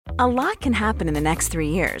A lot can happen in the next 3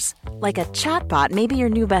 years. Like a chatbot may be your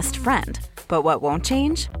new best friend. But what won't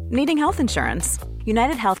change? Needing health insurance.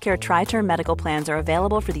 United Healthcare Tri-Term Medical Plans are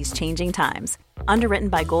available for these changing times. Underwritten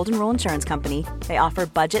by Golden Rule Insurance Company, they offer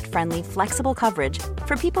budget-friendly, flexible coverage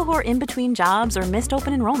for people who are in between jobs or missed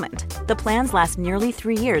open enrollment. The plans last nearly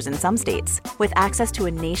 3 years in some states, with access to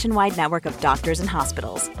a nationwide network of doctors and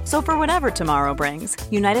hospitals. So for whatever tomorrow brings,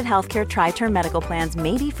 United Healthcare Tri-Term Medical Plans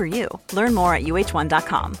may be for you. Learn more at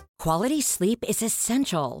uh1.com. Quality sleep is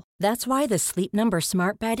essential. That's why the Sleep Number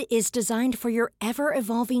Smart Bed is designed for your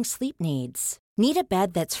ever-evolving sleep needs. Need a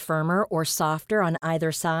bed that's firmer or softer on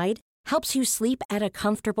either side? Helps you sleep at a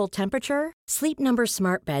comfortable temperature? Sleep Number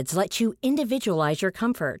Smart Beds let you individualize your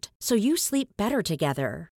comfort, so you sleep better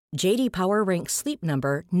together. J.D. Power ranks Sleep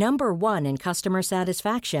Number number 1 in customer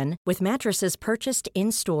satisfaction with mattresses purchased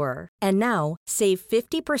in-store. And now, save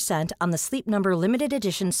 50% on the Sleep Number Limited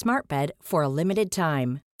Edition Smart Bed for a limited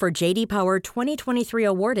time. For J.D. Power 2023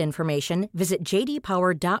 award information, visit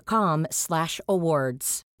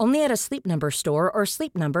jdpower.com/awards. Only at a Sleep Number store or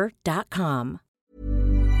sleepnumber.com.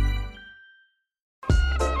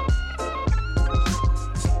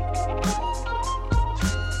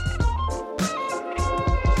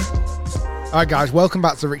 All right, guys, welcome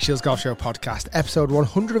back to the Rick Shields Golf Show podcast, episode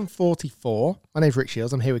 144. My name's Rick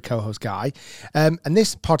Shields. I'm here with co-host Guy. And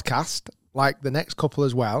this podcast, like the next couple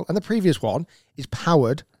as well, and the previous one, is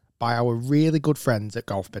powered by our really good friends at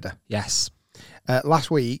Golf Bidder. Yes.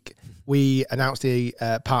 Last week, we announced the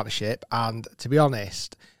partnership, and to be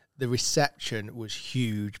honest, the reception was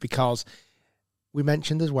huge because we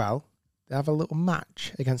mentioned as well, they have a little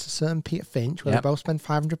match against a certain Peter Finch where they both spend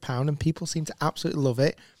 £500, and people seem to absolutely love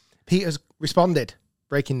it. Peter's responded.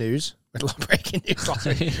 Breaking news. We had a lot of breaking news last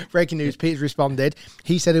week. Breaking news. Peter's responded.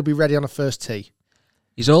 He said he'll be ready on the first tee.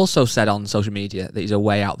 He's also said on social media that he's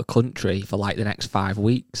away out the country for like the next 5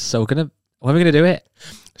 weeks. So when are we going to do it?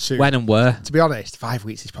 Soon. When and where? To be honest, 5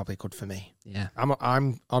 weeks is probably good for me. Yeah.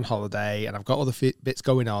 I'm on holiday and I've got other bits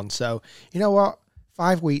going on. So, you know what?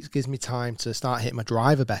 5 weeks gives me time to start hitting my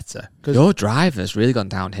driver better. Your driver's really gone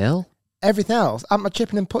downhill. Everything else, my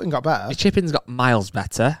chipping and putting got better. Your chipping's got miles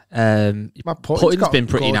better. My putting's been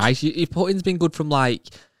pretty good. nice. Your putting's been good from like,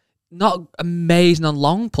 not amazing on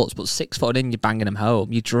long putts, but 6 foot in, you're banging them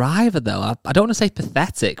home. Your driver, though, I don't want to say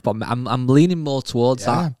pathetic, but I'm leaning more towards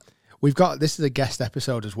that. We've got, this is a guest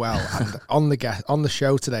episode as well, and on the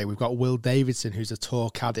show today, we've got Will Davidson, who's a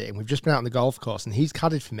tour caddy, and we've just been out on the golf course, and he's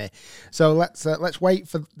caddied for me. So let's wait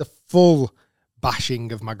for the full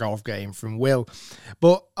bashing of my golf game from Will.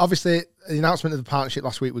 But obviously, the announcement of the partnership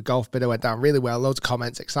last week with Golf Bidder went down really well. Loads of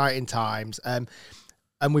comments, exciting times. And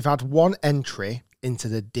we've had one entry into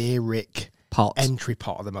the Dear Rick entry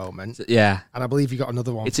pot at the moment. Yeah. And I believe you got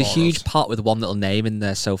another one. It's a huge pot with one little name in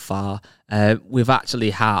there so far. We've actually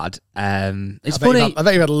had... it's funny. I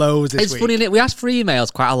bet you had loads this week. It's funny, isn't it? We ask for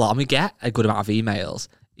emails quite a lot, and we get a good amount of emails.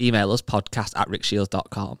 Email us,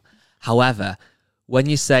 podcast@rickshields.com. However, when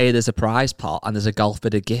you say there's a prize pot and there's a Golf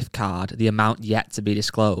Bidder gift card, the amount yet to be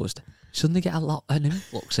disclosed, you suddenly get an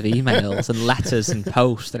influx of emails and letters and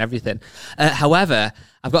posts and everything. However,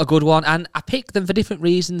 I've got a good one, and I picked them for different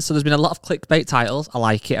reasons. So there's been a lot of clickbait titles. I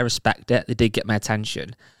like it. I respect it. They did get my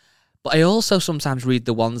attention. But I also sometimes read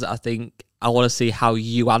the ones that I think I want to see how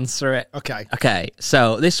you answer it. Okay,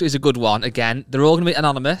 so this is a good one. Again, they're all going to be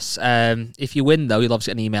anonymous. If you win, though, you'll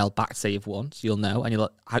obviously get an email back to say you've won, so you'll know, and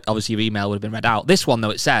obviously your email would have been read out. This one, though,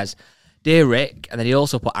 it says, Dear Rick, and then he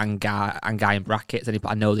also put Angai in brackets, and he put,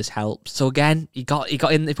 I know this helps. So again, he got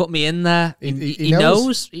in, he put me in there. He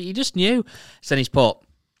knows. He just knew. So then he's put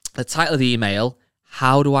the title of the email,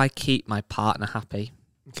 How Do I Keep My Partner Happy?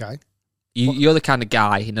 Okay. You're the kind of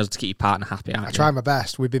guy who knows to keep your partner happy, aren't you? I try my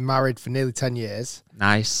best. We've been married for nearly 10 years.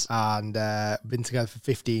 Nice. And been together for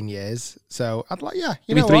 15 years. So I'd like,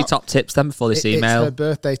 Give me 3 top tips then before this email. It's her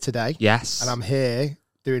birthday today. Yes. And I'm here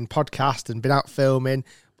doing podcast and been out filming.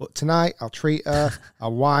 But tonight, I'll treat her,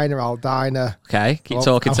 I'll wine her, I'll dine her. Okay, keep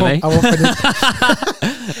talking to me. I won't finish.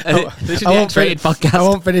 This is the X-rated podcast. I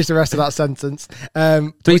won't finish the rest of that sentence.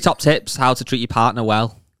 3 top tips, how to treat your partner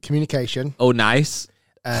well. Communication. Oh, nice.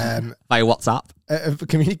 Via WhatsApp.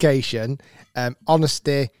 Communication,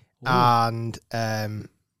 honesty, and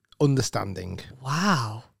understanding.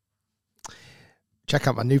 Wow. Check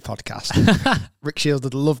out my new podcast, Rick Shields,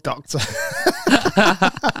 the Love Doctor.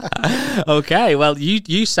 Okay, well,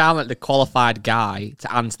 you sound like the qualified guy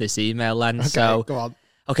to answer this email then. Okay, so, go on.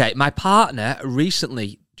 Okay, my partner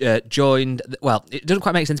recently joined, well, it doesn't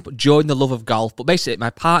quite make sense, but joined the love of golf. But basically,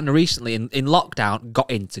 my partner recently in lockdown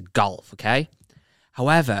got into golf, okay?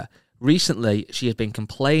 However, recently she has been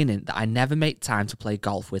complaining that I never make time to play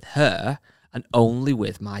golf with her and only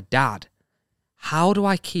with my dad. How do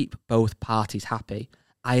I keep both parties happy?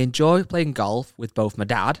 I enjoy playing golf with both my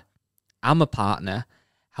dad and my partner.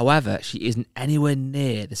 However, she isn't anywhere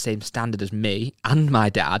near the same standard as me and my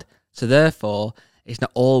dad, so therefore it's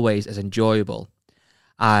not always as enjoyable.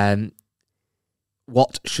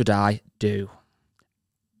 What should I do?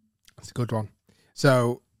 It's a good one.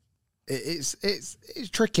 So it's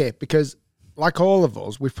tricky because, like all of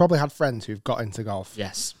us, we've probably had friends who've got into golf.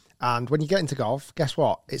 Yes. And when you get into golf, guess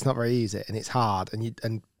what? It's not very easy and it's hard,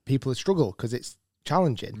 and people struggle because it's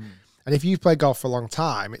challenging. And if you've played golf for a long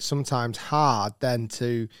time, it's sometimes hard then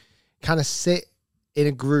to kind of sit in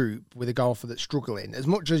a group with a golfer that's struggling. As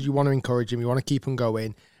much as you want to encourage him, you want to keep him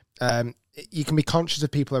going, you can be conscious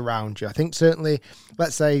of people around you. I think certainly,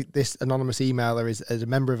 let's say this anonymous emailer is a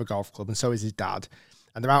member of a golf club and so is his dad,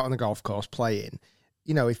 and they're out on the golf course playing.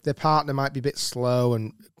 You know, if their partner might be a bit slow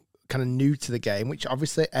and kind of new to the game, which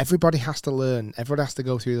obviously everybody has to learn, everybody has to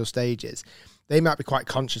go through those stages, they might be quite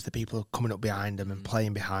conscious that people are coming up behind them and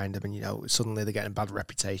playing behind them, and, you know, suddenly they're getting a bad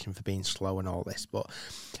reputation for being slow and all this. But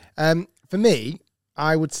for me,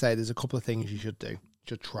 I would say there's a couple of things you should do,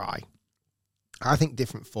 should try. I think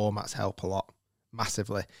different formats help a lot,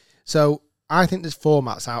 massively. So I think there's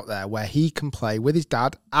formats out there where he can play with his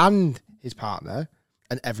dad and his partner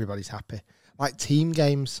and everybody's happy. Like team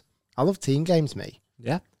games. I love team games, me.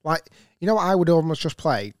 Yeah. Like, you know what I would almost just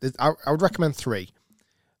play? I would recommend 3.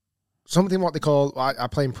 Something what they call, I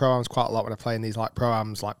play in Pro-Ams quite a lot when I play in these like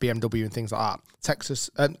Pro-Ams, like BMW and things like that. Texas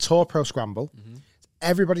Tour Pro Scramble. Mm-hmm.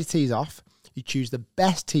 Everybody tees off. You choose the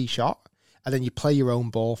best tee shot and then you play your own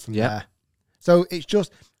ball from there. So it's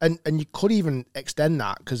just, and you could even extend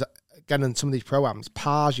that because, again, in some of these Pro-Ams,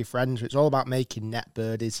 pars your friends. It's all about making net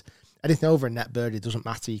birdies. Anything over a net birdie doesn't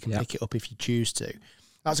matter. You can pick it up if you choose to.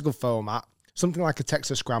 That's a good format. Something like a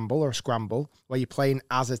Texas Scramble or a Scramble where you're playing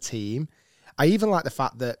as a team. I even like the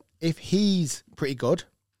fact that if he's pretty good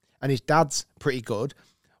and his dad's pretty good,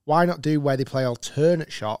 why not do where they play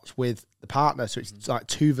alternate shots with the partner? So it's like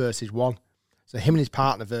 2 versus 1. So him and his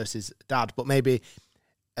partner versus dad, but maybe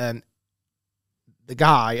the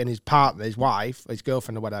guy and his partner, his wife, his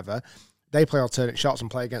girlfriend or whatever, they play alternate shots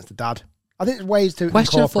and play against the dad. I think there's ways to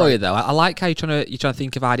Question incorporate. for you though. I like how you're trying to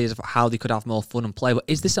think of ideas of how they could have more fun and play. But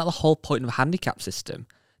is this not the whole point of a handicap system?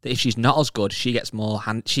 That if she's not as good, she gets more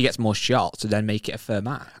shots to then make it a fair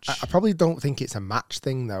match. I probably don't think it's a match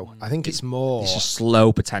thing though. I think it's more. It's just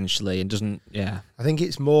slow potentially and doesn't. Yeah. I think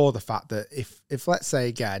it's more the fact that if let's say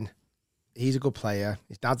again, he's a good player,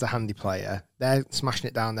 his dad's a handy player, they're smashing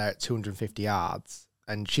it down there at 250 yards,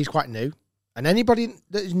 and she's quite new. And anybody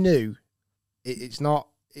that is new,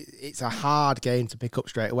 it's a hard game to pick up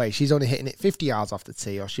straight away. She's only hitting it 50 yards off the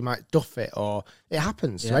tee, or she might duff it, or it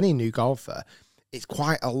happens to any new golfer. It's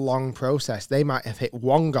quite a long process. They might have hit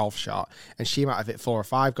 1 golf shot, and she might have hit 4 or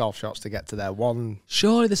 5 golf shots to get to their one.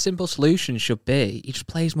 Surely the simple solution should be he just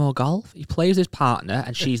plays more golf. He plays with his partner,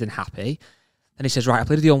 and she's then happy. Then he says, right, I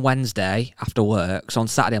played with you on Wednesday after work, so on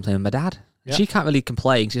Saturday I'm playing with my dad. Yeah. She can't really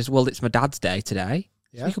complain. She says, well, it's my dad's day today.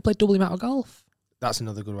 So you could play double the amount of golf. That's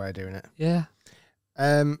another good way of doing it. Yeah.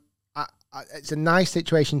 It's a nice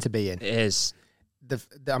situation to be in. It is.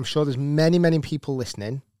 I'm sure there's many, many people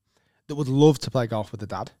listening that would love to play golf with the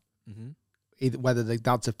dad. Mm-hmm. Either whether the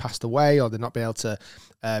dads have passed away or they're not being able to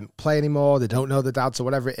play anymore, they don't know the dads or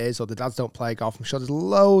whatever it is, or the dads don't play golf. I'm sure there's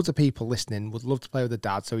loads of people listening would love to play with the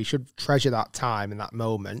dad, so he should treasure that time and that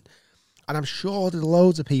moment. And I'm sure there's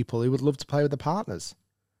loads of people who would love to play with the partners.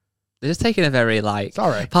 They're just taking a very,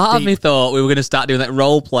 Sorry. Part of me thought we were going to start doing like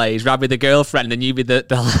role plays, Rab with the girlfriend, and you be the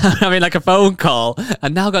having like a phone call,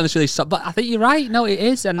 and now going this really stop. But I think you're right. No, it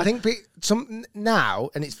is. And I think some now,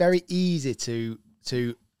 and it's very easy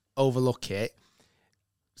to overlook it,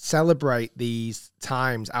 celebrate these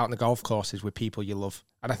times out on the golf courses with people you love.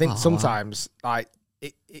 And I think sometimes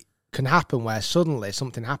it can happen where suddenly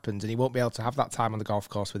something happens and he won't be able to have that time on the golf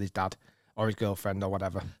course with his dad or his girlfriend or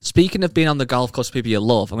whatever. Speaking of being on the golf course with people you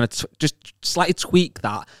love, I'm going to just slightly tweak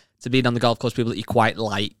that to being on the golf course with people that you quite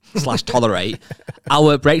like / tolerate.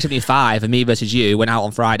 Our Break 75 and me versus you went out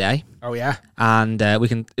on Friday. Oh, yeah. And we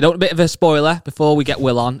can... A bit of a spoiler before we get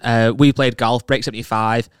Will on. We played golf, Break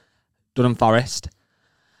 75, Dunham Forest.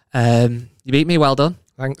 You beat me, well done.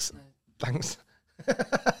 Thanks.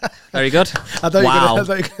 Very good. Wow.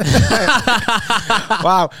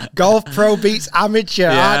 Wow. Golf pro beats amateur.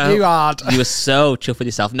 Yeah. Aren't you hard? You were so chuffed with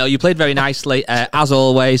yourself. No, you played very nicely. As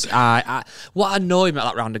always, what annoyed me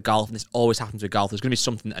about that round of golf, and this always happens with golf, there's going to be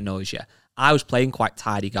something that annoys you. I was playing quite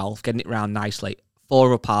tidy golf, getting it round nicely.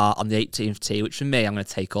 4 apart on the 18th tee, which for me, I'm going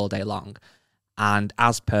to take all day long. And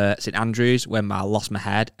as per St Andrews, when I lost my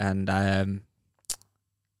head and...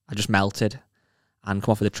 I I just melted and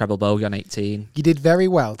come off with a treble bogey on 18. You did very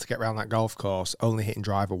well to get around that golf course, only hitting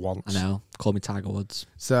driver once. I know. Call me Tiger Woods.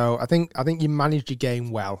 So I think you managed your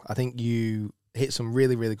game well. I think you hit some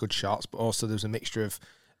really, really good shots, but also there was a mixture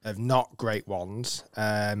of not great ones.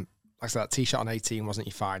 Like I said, that tee shot on 18 wasn't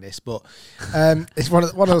your finest, but it's one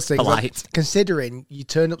of those things. Polite. Considering you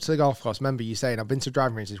turned up to the golf course, remember you saying, I've been to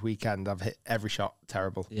driving range this weekend, I've hit every shot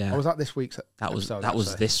terrible. Yeah. Or was that this week's That was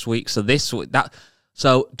episode, this week.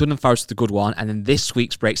 So Dunham Forest is the good one, and then this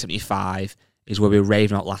week's break 75 is where we were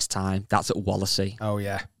raving out last time. That's at Wallasey. Oh,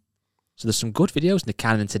 yeah. So there's some good videos in the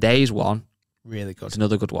can, and today's one, Really good. it's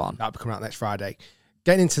another good one. That'll be coming out next Friday.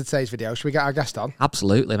 Getting into today's video, should we get our guest on?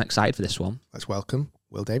 Absolutely, I'm excited for this one. Let's welcome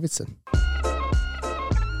Will Davidson.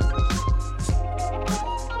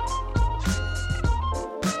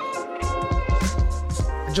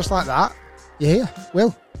 And just like that, you're here.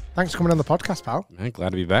 Will, thanks for coming on the podcast, pal. Man,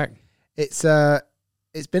 glad to be back. It's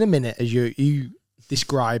been a minute, as you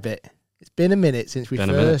describe it. It's been a minute since we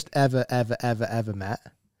first ever met.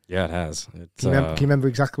 Yeah, it has. Can you remember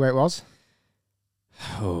exactly where it was?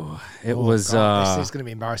 It was. God, this is going to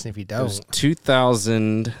be embarrassing if you It don't. was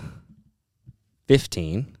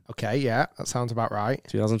 2015. Okay, yeah, that sounds about right.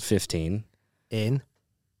 2015. In?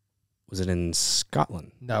 Was it in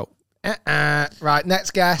Scotland? No. Right,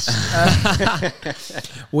 next guess.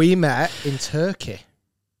 We met in Turkey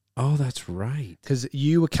Oh, that's right. because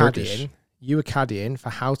you were Turkish. caddying. You were caddying for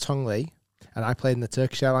Hao Tong Lee, and I played in the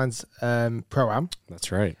Turkish Airlines Pro-Am,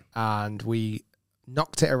 That's right. and we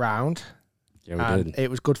knocked it around. Yeah, we and did. it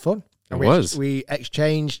was good fun. It And was. We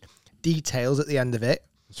exchanged details at the end of it,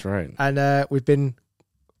 That's right. and we've been,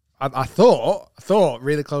 I thought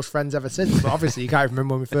really close friends ever since, but obviously you can't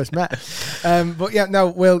remember when we first met. But yeah, no,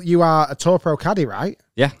 Will, you are a Tour Pro caddy, right?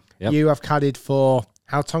 Yeah. Yep. You have caddied for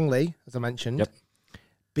Hao Tong Lee, as I mentioned. Yep.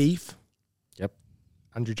 Beef. Yep.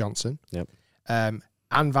 Andrew Johnson. Yep. Anne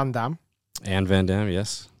Van Dam. And Van Damme,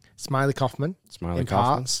 yes. Smiley Kaufman. Smiley in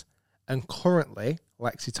Kaufman. parts. And currently,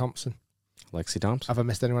 Lexi Thompson. Lexi Thompson. Have I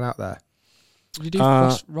missed anyone out there? Did you do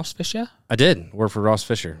Ross Fisher? I did work for Ross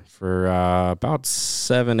Fisher for about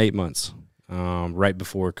 7-8 months, right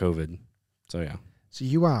before COVID. So, yeah. So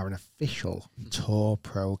you are an official Tour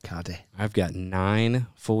Pro caddy. I've got 9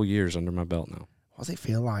 full years under my belt now. What does it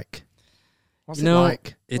feel like? What's You it know,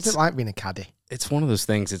 like? What's it's- it like being a caddy? It's one of those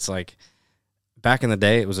things. It's like back in the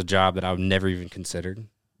day, it was a job that I would never even considered.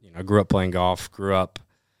 You know, I grew up playing golf, grew up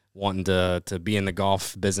wanting to be in the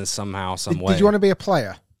golf business somehow, some way. Did you want to be a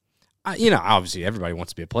player? Obviously everybody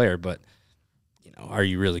wants to be a player, but are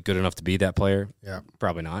you really good enough to be that player? Yeah.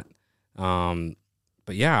 Probably not.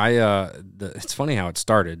 But yeah, it's funny how it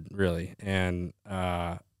started really, and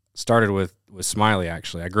started with Smiley.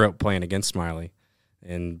 Actually, I grew up playing against Smiley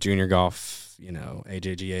in junior golf.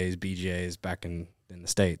 AJGAs, BGAs back in the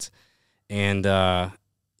States, and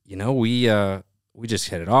we just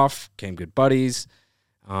hit it off, became good buddies.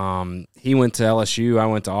 He went to LSU, I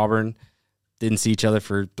went to Auburn. Didn't see each other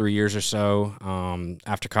for 3 years or so.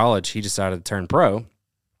 After college, he decided to turn pro.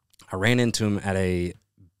 I ran into him at a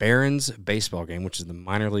Barons baseball game, which is the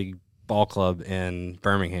minor league ball club in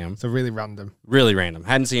Birmingham. So really random. Really random.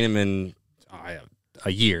 Hadn't seen him in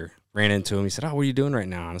a year. Ran into him. He said, "Oh, what are you doing right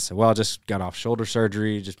now?" And I said, "Well, I just got off shoulder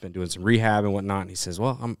surgery. Just been doing some rehab and whatnot." And he says,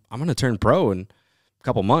 "Well, I'm going to turn pro in a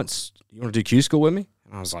couple months. You want to do Q school with me?"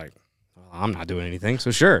 And I was like, "Well, I'm not doing anything, so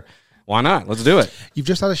sure. Why not? Let's do it." You've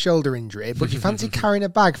just had a shoulder injury, but you fancy carrying a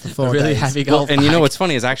bag for 4 really days. heavy Well, golf and bag. what's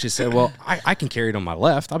funny is I actually said, well, I can carry it on my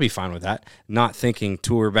left. I'll be fine with that. Not thinking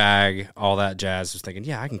tour bag, all that jazz. Just thinking,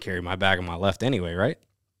 yeah, I can carry my bag on my left anyway, right?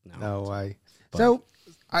 No way. But- So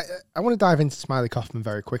I want to dive into Smiley Kaufman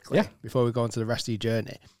very quickly Yeah. before we go on to the rest of your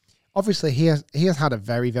journey. Obviously, he has had a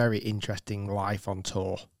very, very interesting life on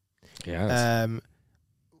tour. Yeah.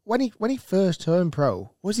 When he first turned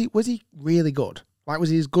pro, was he really good? Like, was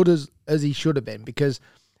he as good as he should have been? Because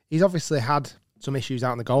he's obviously had some issues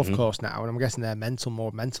out on the golf course now, and I'm guessing they're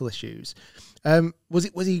more mental issues. Was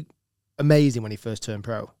he amazing when he first turned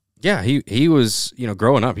pro? Yeah, he was,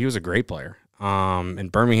 growing up, he was a great player. In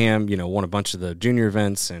Birmingham, won a bunch of the junior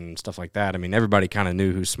events and stuff like that. I mean, everybody kind of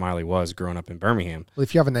knew who Smiley was growing up in Birmingham. Well,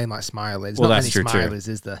 if you have a name like Smiley, there's Well, not that's many true, too. Smileys,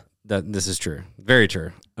 is there? This is true. Very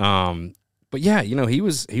true. But yeah, he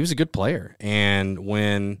was a good player. And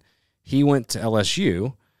when he went to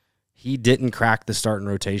LSU, he didn't crack the starting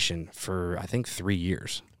rotation for, I think, 3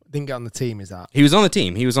 years. Didn't get on the team, is that? He was on the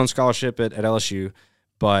team. He was on scholarship at LSU,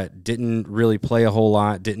 but didn't really play a whole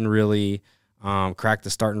lot, didn't really crack the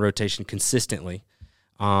starting rotation consistently.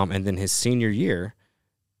 And then his senior year,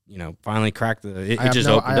 finally cracked it just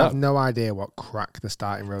opened I up. have no idea what crack the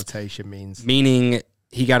starting rotation means. Meaning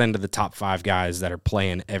he got into the top 5 guys that are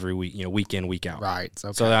playing every week, week in, week out. Right.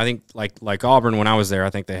 Okay. So I think like Auburn, when I was there, I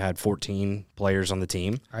think they had 14 players on the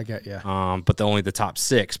team. I get you. But only the top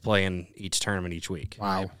 6 play in each tournament each week.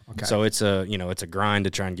 Wow. Okay. So it's a grind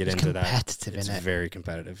to try and get into that. Competitive, It's isn't it? very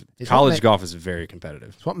competitive. It's College golf is very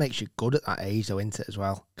competitive. It's what makes you good at that age, though, isn't it, as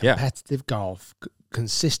well? Yeah. Competitive golf,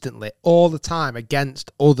 consistently, all the time,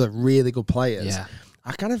 against other really good players. Yeah.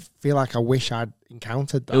 I kind of feel like I wish I'd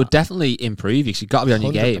encountered that. It would definitely improve you because you've got to be on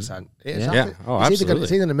your game. 100%. Yeah. Oh, it's absolutely.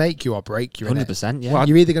 Either going to make you or break you. 100%, yeah. Well,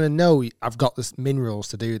 You're either going to know I've got the minerals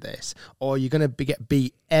to do this, or you're going to get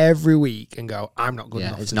beat every week and go, I'm not good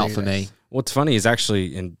enough. It's to not do for this. me. What's funny is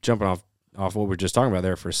actually, and jumping off what we were just talking about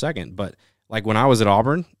there for a second, but like when I was at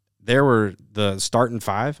Auburn, there were the starting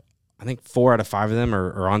 5. I think 4 out of 5 of them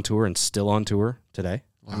are on tour and still on tour today.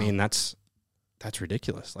 Wow. I mean, that's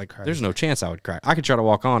ridiculous. Like, Crazy. there's no chance I would crack. I could try to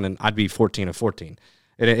walk on and I'd be 14 of 14.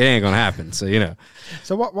 It ain't going to happen. So,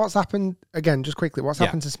 So what's happened, again, just quickly, what's Yeah.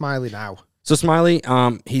 happened to Smiley now? So Smiley,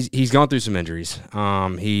 he's gone through some injuries.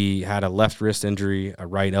 He had a left wrist injury, a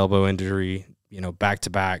right elbow injury, back to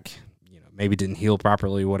back, maybe didn't heal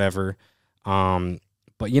properly, whatever.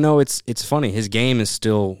 But it's funny. His game is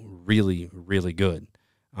still really, really good.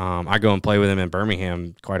 I go and play with him in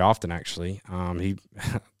Birmingham quite often, actually. I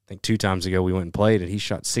think 2 times ago we went and played, and he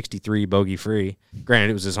shot 63 bogey free. Granted,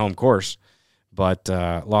 it was his home course, but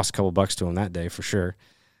lost a couple bucks to him that day for sure.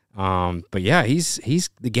 But yeah, he's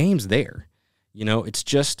the game's there. It's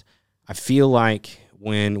just I feel like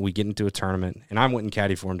when we get into a tournament, and I went and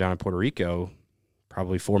caddied for him down in Puerto Rico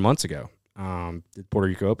probably 4 months ago. Did Puerto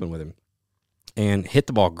Rico Open with him, and hit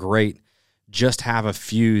the ball great. Just have a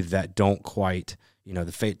few that don't quite.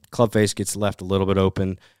 The club face gets left a little bit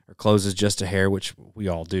open or closes just a hair, which we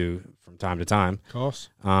all do from time to time. Of course.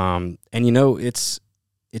 And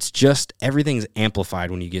it's just everything's amplified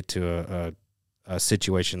when you get to a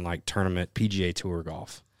situation like tournament PGA Tour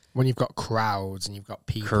golf. When you've got crowds and you've got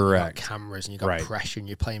people, Correct. you've got cameras and you've got Right. pressure and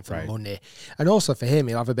you're playing for Right. money. And also for him,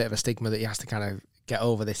 he'll have a bit of a stigma that he has to kind of get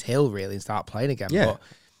over this hill really and start playing again. Yeah.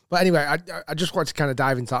 But anyway, I just wanted to kind of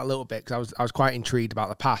dive into that a little bit because I was quite intrigued about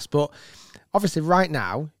the past. But obviously right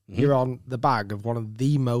now, you're on the bag of one of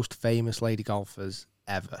the most famous lady golfers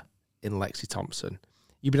ever in Lexi Thompson.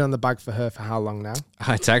 You've been on the bag for her for how long now?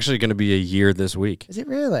 It's actually going to be a year this week. Is it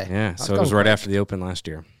really? Yeah, That's so it was gone right quick. after the Open last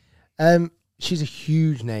year. She's a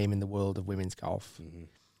huge name in the world of women's golf. Mm-hmm.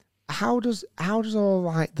 How does all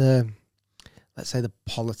like let's say the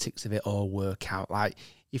politics of it all work out? Like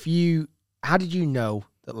how did you know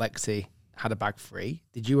that Lexi had a bag free?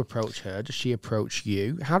 Did you approach her? Does she approach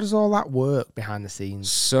you? How does all that work behind the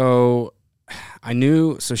scenes? So I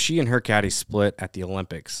knew, she and her caddy split at the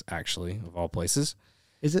Olympics, actually, of all places.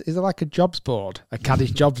 Is it like a jobs board, a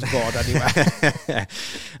caddy's jobs board anyway?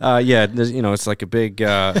 Yeah, it's like a big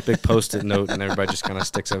Post-it note, and everybody just kind of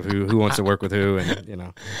sticks up who wants to work with who,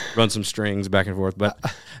 and run some strings back and forth. But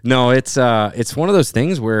no, it's one of those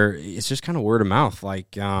things where it's just kind of word of mouth.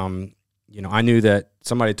 Like, I knew that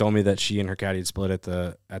somebody told me that she and her caddy had split at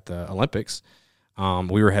the Olympics.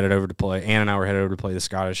 We were headed over to play. Ann and I were headed over to play the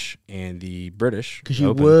Scottish and the British. Because you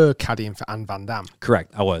Open. were caddying for Anne Van Dam.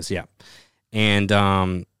 Correct, I was, yeah. And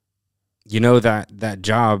that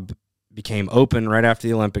job became open right after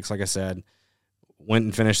the Olympics. Like I said, went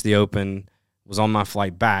and finished the Open. Was on my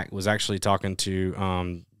flight back. Was actually talking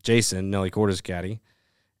to Jason, Nelly Corda's caddy,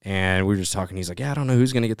 and we were just talking. He's like, "Yeah, I don't know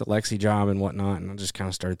who's going to get the Lexi job and whatnot." And I just kind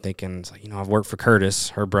of started thinking, it's like, I've worked for Curtis,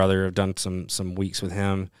 her brother. I've done some weeks with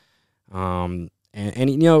him. And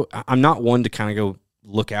I'm not one to kind of go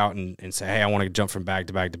look out and say, hey, I want to jump from bag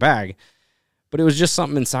to bag to bag. But it was just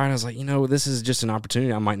something inside. I was like, this is just an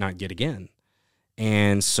opportunity I might not get again.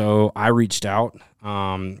 And so I reached out,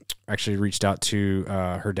 actually reached out to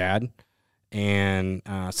her dad and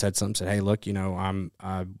said, hey, look,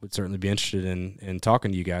 I would certainly be interested in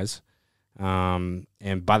talking to you guys. And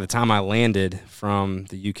by the time I landed from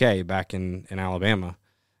the UK back in Alabama,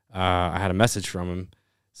 I had a message from him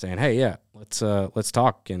saying, hey, yeah, let's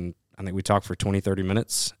talk. And I think we talked for 20, 30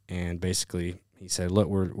 minutes. And basically he said, look,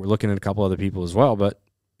 we're looking at a couple other people as well, but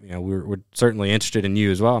we're certainly interested in you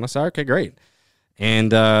as well. And I said, okay, great. And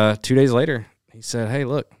 2 days later, he said, hey,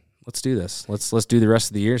 look, let's do this. Let's do the rest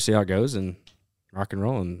of the year, see how it goes, and rock and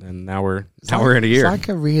roll. And now we're in a year. It's like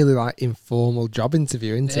a really informal job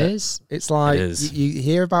interview, isn't it? It is. It's like It is. You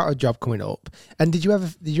hear about a job coming up. And did you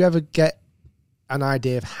ever get an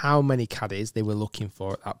idea of how many caddies they were looking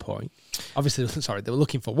for at that point? Obviously, sorry, they were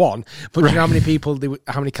looking for one, but do you know how many people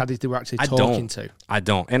how many caddies they were actually talking to? I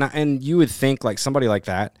don't. And you would think like somebody like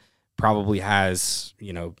that probably has,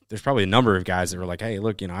 there's probably a number of guys that were like, hey,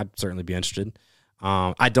 look, I'd certainly be interested.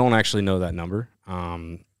 I don't actually know that number.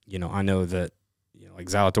 I know that like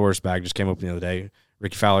Zalatoris' bag just came open the other day.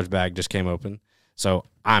 Ricky Fowler's bag just came open. So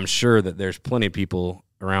I'm sure that there's plenty of people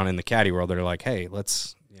around in the caddy world that are like, hey,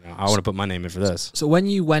 let's, I want to put my name in for this. So when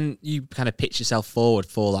you kind of pitched yourself forward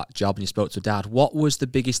for that job and you spoke to Dad, what was the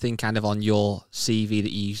biggest thing kind of on your CV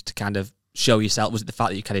that you used to kind of show yourself? Was it the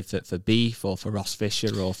fact that you caddied for Beef or for Ross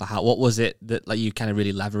Fisher or for what was it that like you kind of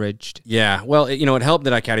really leveraged? Yeah, well, it helped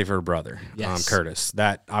that I caddied for a brother, Yes. Curtis.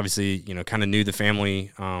 That obviously, kind of knew the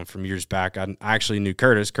family from years back. I actually knew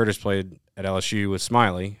Curtis. Curtis played at LSU with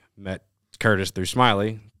Smiley. Met Curtis through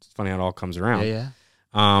Smiley. It's funny how it all comes around. Yeah.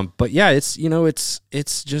 But yeah,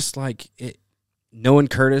 it's just like it. Knowing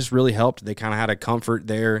Curtis really helped. They kind of had a comfort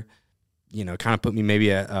there, kind of put me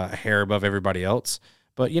maybe a hair above everybody else.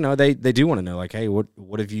 But they do want to know, like, hey,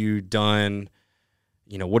 what have you done?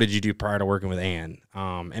 What did you do prior to working with Ann?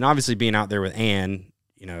 And obviously being out there with Ann,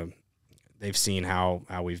 they've seen how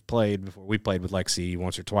we've played before. We played with Lexi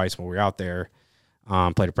once or twice when we were out there.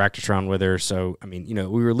 Played a practice round with her. So I mean,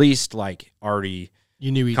 we were at least like already.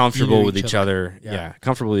 Comfortable with each other. Yeah,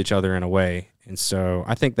 comfortable with each other in a way. And so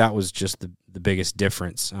I think that was just the biggest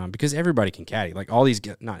difference because everybody can caddy. Like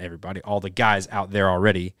not everybody, all the guys out there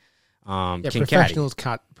already can caddy.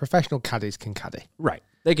 Professional caddies can caddy. Right.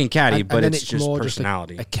 They can caddy, but then it's just more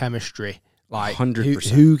personality. Just a chemistry. Like 100%.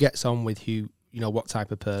 Who gets on with who, what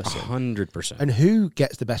type of person. 100%. And who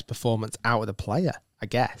gets the best performance out of the player, I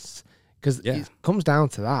guess. Because it comes down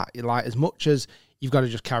to that. Like, as much as you've got to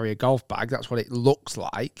just carry a golf bag, that's what it looks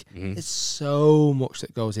like. Mm-hmm. There's so much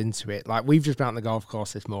that goes into it. Like, we've just been out on the golf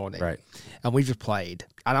course this morning. Right. And we've just played.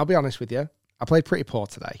 And I'll be honest with you, I played pretty poor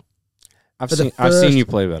today. I've seen you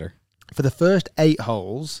play better. For the first 8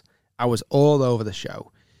 holes, I was all over the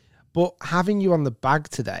show. But having you on the bag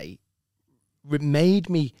today made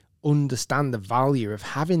me understand the value of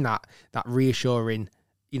having that reassuring,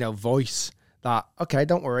 voice. That, okay,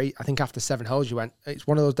 don't worry. I think after 7 holes, you went, it's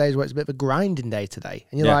one of those days where it's a bit of a grinding day today.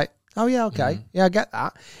 And you're like, oh, yeah, okay. Mm-hmm. Yeah, I get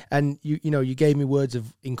that. And, you gave me words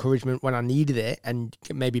of encouragement when I needed it and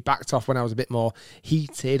maybe backed off when I was a bit more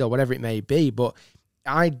heated or whatever it may be. But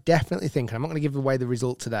I definitely think, and I'm not going to give away the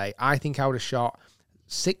result today, I think I would have shot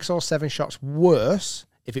 6 or 7 shots worse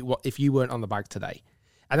if you weren't on the bag today.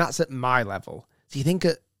 And that's at my level. So you think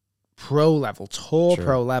at pro level,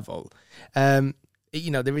 pro level,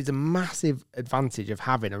 there is a massive advantage of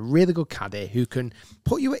having a really good caddy who can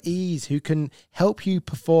put you at ease, who can help you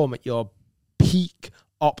perform at your peak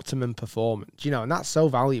optimum performance, and that's so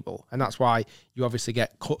valuable. And that's why you obviously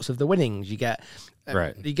get cuts of the winnings. You get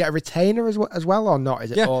you get a retainer as well or not?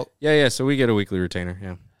 Is it all? Yeah. So we get a weekly retainer.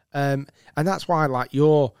 Yeah. And that's why like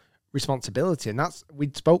your responsibility, and we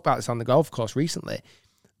spoke about this on the golf course recently.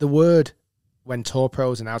 The word, when tour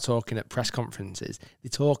pros are now talking at press conferences, they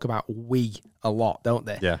talk about we a lot, don't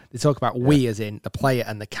they? Yeah. They talk about we as in the player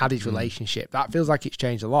and the caddy's relationship. That feels like it's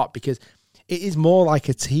changed a lot because it is more like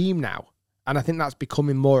a team now. And I think that's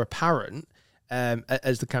becoming more apparent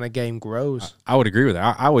as the kind of game grows. I would agree with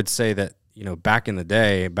that. I would say that, back in the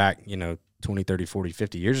day, 20, 30, 40,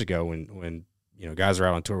 50 years ago when guys are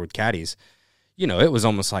out on tour with caddies, it was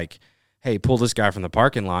almost like, hey, pull this guy from the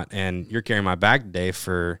parking lot and you're carrying my bag today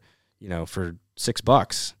for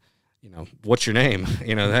 $6, what's your name?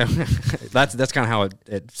 That's kind of how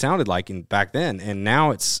it sounded like back then. And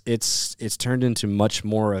now it's turned into much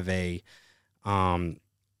more of a,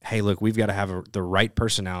 hey, look, we've got to have the right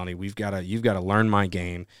personality. You've got to learn my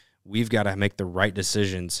game. We've got to make the right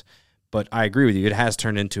decisions. But I agree with you. It has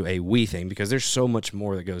turned into a we thing because there's so much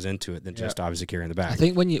more that goes into it than just obviously carrying the bag. I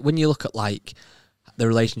think when you look at like the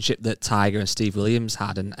relationship that Tiger and Steve Williams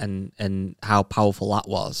had and how powerful that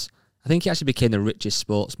was, I think he actually became the richest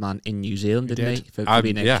sportsman in New Zealand, didn't he? For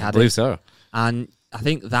being a caddy. I believe so. And I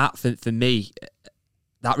think that, for me,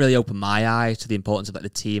 that really opened my eye to the importance of like the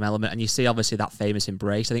team element. And you see, obviously, that famous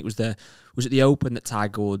embrace. I think was it the Open that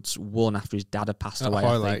Tiger Woods won after his dad had passed away?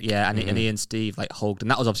 I think. Yeah, and he and Steve like hugged, and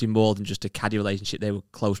that was obviously more than just a caddy relationship. They were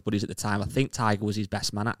close buddies at the time. I think Tiger was his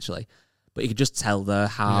best man actually. But you could just tell there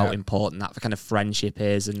how important that kind of friendship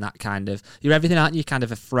is, and that kind of you're everything, aren't you? Kind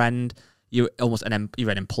of a friend. You're almost you're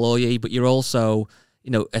an employee, but you're also,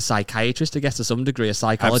 a psychiatrist, I guess, to some degree, a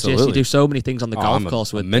psychologist. Absolutely. You do so many things on the golf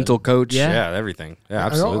course with mental coach. Yeah, everything. Yeah,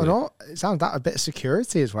 absolutely. It sounds like a bit of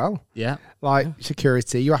security as well. Yeah,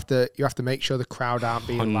 security. You have to make sure the crowd aren't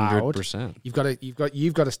being 100%. loud.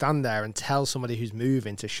 You've got to stand there and tell somebody who's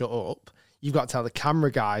moving to shut up. you've got to tell the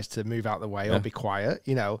camera guys to move out the way or be quiet,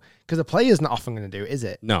 you know, because a player's not often going to do it, is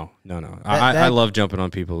it? No. I love jumping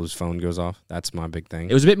on people whose phone goes off. That's my big thing.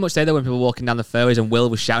 It was a bit much there, though, when people were walking down the fairways and Will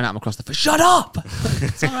was shouting at him across the field, shut up!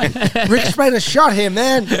 It's all right. Rick's playing a shot here,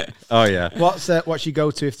 man. Oh, yeah. What's your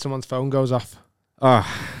go-to if someone's phone goes off?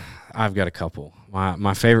 I've got a couple.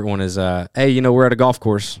 My favorite one is, hey, you know, we're at a golf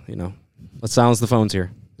course. You know, let's silence the phones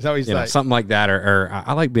here. Is that what you say? Something like that. Or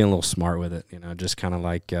I like being a little smart with it, you know, just kind of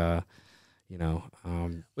like, you know.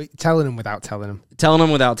 Telling them without telling them. Telling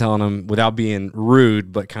them without telling them, without being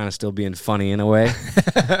rude, but kind of still being funny in a way.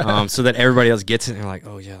 So that everybody else gets it and they're like,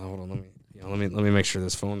 oh, yeah, hold on, let me make sure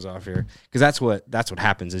this phone's off here. Because that's what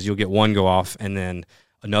happens is you'll get one go off and then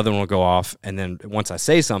another one will go off. And then once I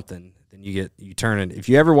say something, then you turn it. If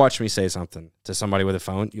you ever watch me say something to somebody with a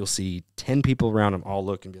phone, you'll see 10 people around them all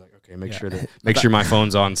look and be like, okay, make sure my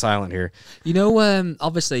phone's on silent here. You know,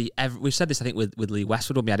 obviously, we've said this, I think, with Lee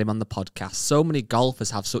Westwood when we had him on the podcast. So many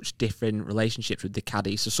golfers have such different relationships with the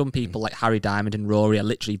caddy. So some people like Harry Diamond and Rory are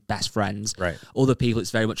literally best friends. Right. Other people,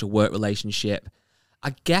 it's very much a work relationship.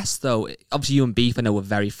 I guess, though, obviously you and Beef, I know, were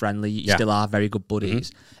very friendly. You still are very good buddies.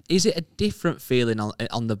 Mm-hmm. Is it a different feeling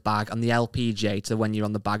on the bag, on the LPGA, to when you're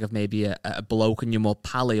on the bag of maybe a bloke and you're more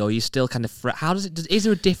pally, or are you still kind of... is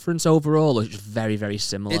there a difference overall, or is it just very, very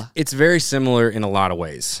similar? It's very similar in a lot of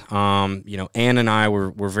ways. You know, Ann and I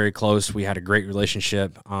were very close. We had a great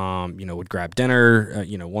relationship. You know, would grab dinner,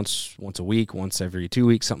 you know, once a week, once every 2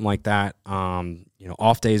 weeks, something like that. You know,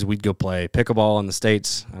 off days we'd go play pickleball in the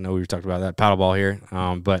States. I know we were talking about that, paddleball here.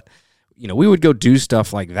 But, you know, we would go do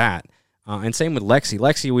stuff like that. And same with Lexi.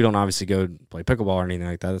 Lexi, we don't obviously go play pickleball or anything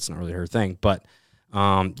like that. That's not really her thing. But,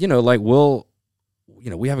 you know, like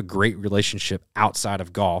we have a great relationship outside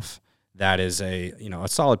of golf that is a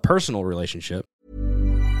solid personal relationship.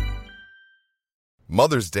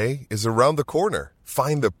 Mother's Day is around the corner.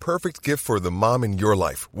 Find the perfect gift for the mom in your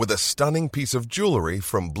life with a stunning piece of jewelry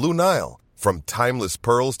from Blue Nile. From timeless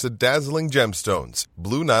pearls to dazzling gemstones,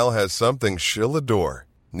 Blue Nile has something she'll adore.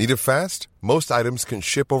 Need it fast? Most items can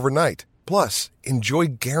ship overnight. Plus, enjoy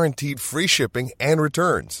guaranteed free shipping and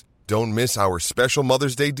returns. Don't miss our special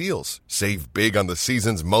Mother's Day deals. Save big on the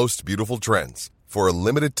season's most beautiful trends. For a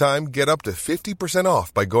limited time, get up to 50%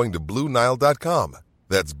 off by going to BlueNile.com.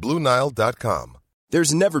 That's BlueNile.com.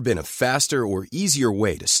 There's never been a faster or easier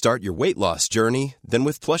way to start your weight loss journey than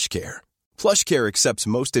with PlushCare. PlushCare accepts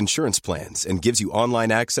most insurance plans and gives you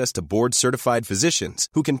online access to board-certified physicians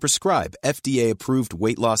who can prescribe FDA-approved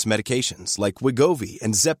weight loss medications like Wegovy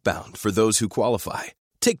and Zepbound for those who qualify.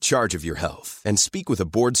 Take charge of your health and speak with a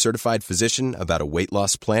board-certified physician about a weight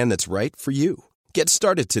loss plan that's right for you. Get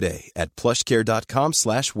started today at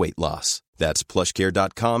plushcare.com/weightloss. That's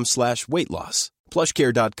plushcare.com/weightloss.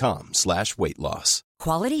 plushcare.com/weightloss.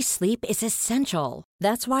 Quality sleep is essential.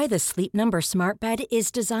 That's why the Sleep Number Smart Bed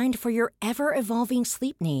is designed for your ever-evolving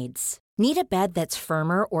sleep needs. Need a bed that's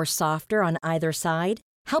firmer or softer on either side?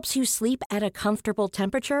 Helps you sleep at a comfortable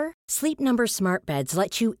temperature? Sleep Number Smart Beds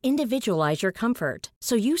let you individualize your comfort,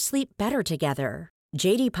 so you sleep better together.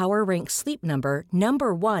 J.D. Power ranks Sleep Number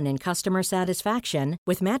 #1 in customer satisfaction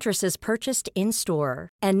with mattresses purchased in-store.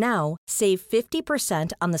 And now, save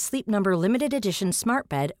 50% on the Sleep Number Limited Edition Smart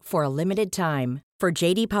Bed for a limited time. For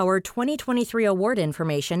J.D. Power 2023 award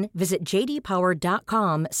information, visit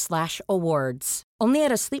jdpower.com/awards. Only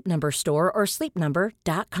at a Sleep Number store or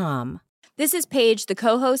sleepnumber.com. This is Paige, the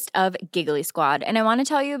co-host of Giggly Squad, and I want to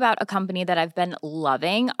tell you about a company that I've been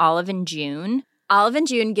loving, Olive & June. Olive &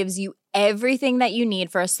 June gives you everything that you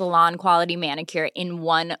need for a salon-quality manicure in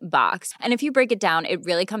one box. And if you break it down, it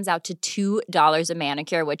really comes out to $2 a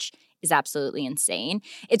manicure, which is absolutely insane.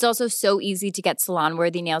 It's also so easy to get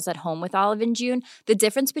salon-worthy nails at home with Olive & June. The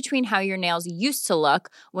difference between how your nails used to look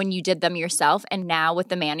when you did them yourself and now with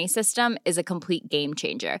the Mani system is a complete game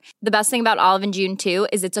changer. The best thing about Olive & June, too,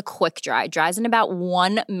 is it's a quick dry. Dries in about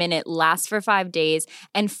 1 minute, lasts for 5 days,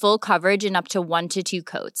 and full coverage in up to 1 to 2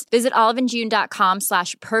 coats. Visit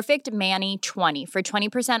oliveandjune.com/perfectmani20 for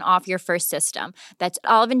 20% off your first system. That's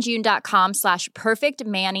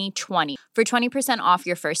oliveandjune.com/perfectmani20 for 20% off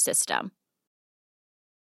your first system.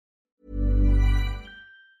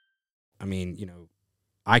 I mean, you know,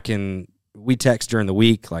 we text during the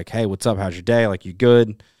week, like, hey, what's up? How's your day? Like, you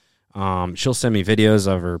good? She'll send me videos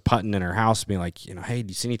of her putting in her house, being like, you know, hey,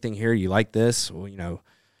 do you see anything here? You like this? Well, you know,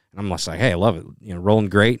 and I'm just like, hey, I love it. You know, rolling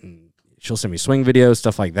great. And she'll send me swing videos,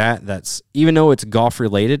 stuff like that. That's, even though it's golf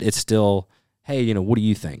related, it's still, hey, you know, what do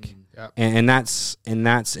you think? Yeah. And that's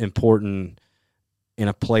important in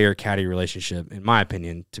a player caddy relationship, in my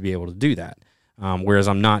opinion, to be able to do that. Whereas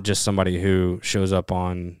I'm not just somebody who shows up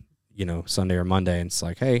on, you know, Sunday or Monday and it's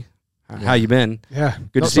like, hey, How you been? Yeah.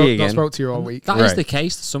 Good to see you again. Not spoke to you all week. That is Right. the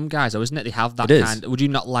case for some guys, though, isn't it? They have that It is. kind. Would you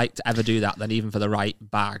not like to ever do that then, even for the right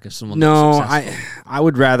bag of someone? No, that's successful? I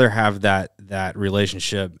would rather have that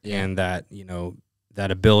relationship Yeah. and that,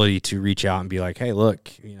 that ability to reach out and be like, hey, look,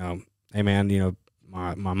 hey man,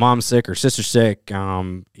 my mom's sick or sister's sick. I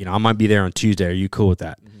might be there on Tuesday. Are you cool with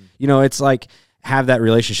that? Mm-hmm. It's like have that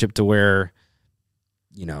relationship to where,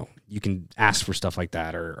 you can ask for stuff like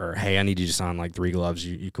that or hey, I need you to sign like 3 gloves.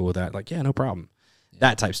 You cool with that? Like, yeah, no problem. Yeah.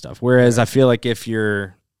 That type stuff. Whereas I feel like if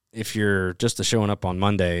you're just showing up on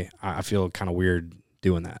Monday, I feel kind of weird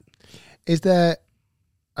doing that. Is there?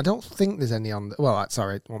 I don't think there's any on.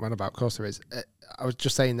 Sorry, what man about? Of course there is. I was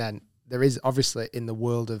just saying then there is obviously in the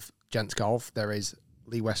world of gents golf there is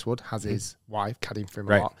Lee Westwood has his wife caddying for him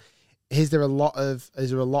a lot. Is there a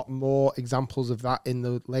lot more examples of that in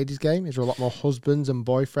the ladies' game? Is there a lot more husbands and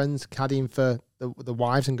boyfriends caddying for the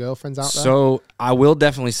wives and girlfriends out there? So I will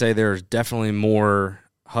definitely say there's definitely more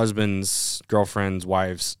husbands, girlfriends,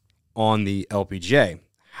 wives on the LPGA.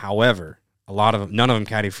 However, none of them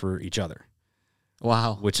caddy for each other.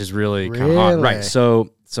 Wow. Which is really kind of odd. Right.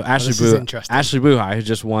 So Ashley Buhai, who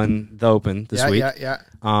just won the Open this week. Yeah.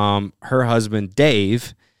 Her husband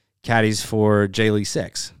Dave caddies for J Lee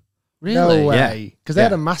 6. Really? No way. Because they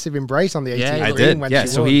had a massive embrace on the 18th Yeah, I green did. when Yeah. she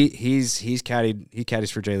So won. he caddies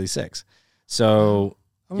for J Lee 6. So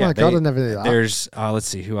Oh my God, I never knew that. There's let's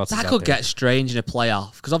see who else. That is could out there. get strange in a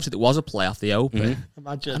playoff because obviously there was a playoff, the Open.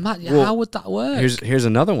 Imagine. How would that work? Here's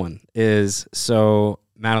another one. So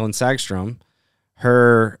Madeline Sagstrom,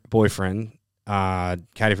 her boyfriend,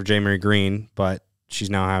 caddy for J. Mary Green, but she's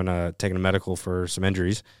now taking a medical for some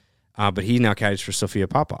injuries. But he now caddies for Sophia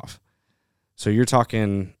Popov. So you're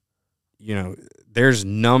talking, there's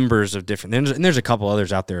numbers of different, and there's a couple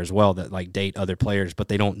others out there as well that like date other players, but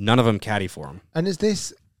none of them caddy for them. And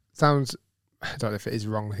sounds, I don't know if it is a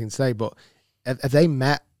wrong thing to say, but have they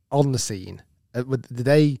met on the scene? Have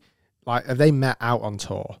they met out on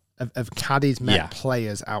tour? Have caddies met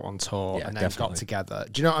players out on tour and then definitely. got together?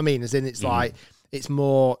 Do you know what I mean? As in, it's like, it's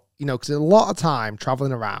more, because there's a lot of time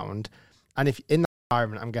traveling around, and if in that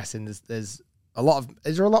environment, I'm guessing there's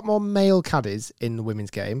is there a lot more male caddies in the women's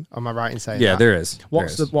game? Am I right in saying that? Yeah, there is.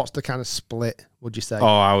 What's the kind of split, would you say? Oh,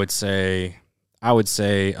 I would say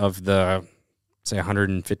of the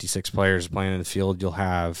 156 players playing in the field, you'll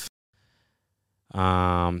have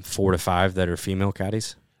 4 to 5 that are female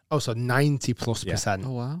caddies. Oh, so 90+%.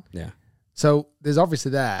 Oh, wow. Yeah. So there's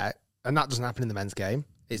obviously there, and that doesn't happen in the men's game.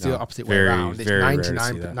 It's the opposite way around. It's very rare to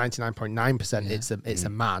see that. 99.9%. It's a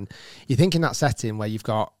man. You think in that setting where you've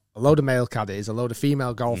got a load of male caddies, a load of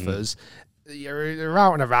female golfers, you're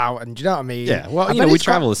out and about, and do you know what I mean? Yeah. Well, we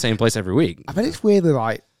travel the same place every week. I bet it's weirdly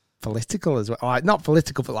like political as well. Like not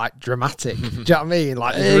political, but like dramatic. Do you know what I mean?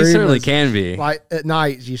 Like It certainly can be. Like at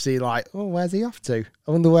night, you see like, oh, where's he off to?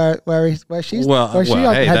 I wonder where she's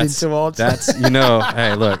hey, heading towards. That's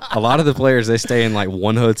hey, look, a lot of the players they stay in like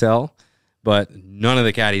one hotel, but none of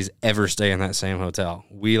the caddies ever stay in that same hotel.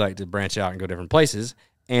 We like to branch out and go different places,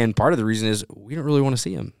 and part of the reason is we don't really want to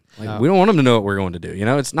see them. Like we don't want them to know what we're going to do. You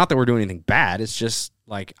know, it's not that we're doing anything bad. It's just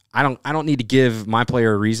like I don't need to give my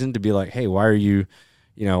player a reason to be like, hey, why are you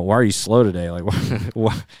slow today? Like,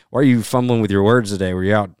 why are you fumbling with your words today? Were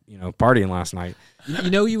you out, partying last night?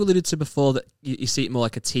 You alluded to before that you see it more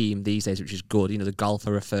like a team these days, which is good. The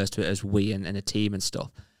golfer refers to it as we and a team and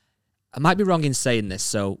stuff. I might be wrong in saying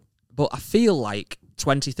this, but I feel like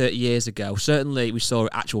 20, 30 years ago, certainly we saw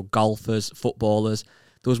actual golfers, footballers,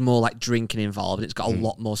 there was more like drinking involved, and it's got a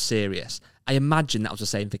lot more serious. I imagine that was the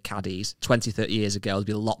same for caddies. 20, 30 years ago, there'd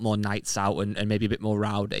be a lot more nights out and maybe a bit more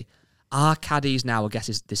rowdy. Are caddies now, I guess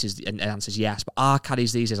the answer is yes, but are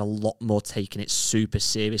caddies these days a lot more taking it super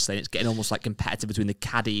seriously, and it's getting almost like competitive between the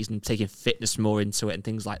caddies and taking fitness more into it and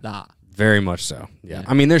things like that? Very much so. Yeah.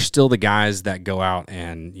 I mean, there's still the guys that go out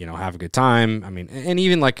and, have a good time. I mean, and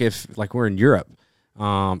even like if like we're in Europe,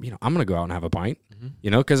 I'm going to go out and have a pint,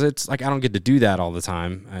 because it's like I don't get to do that all the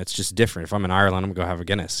time. It's just different. If I'm in Ireland, I'm going to go have a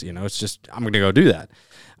Guinness, it's just I'm going to go do that.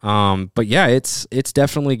 But yeah, it's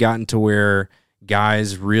definitely gotten to where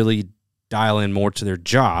guys really dial in more to their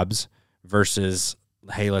jobs versus,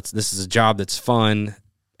 hey, this is a job that's fun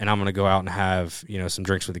and I'm going to go out and have, some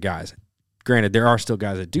drinks with the guys. Granted, there are still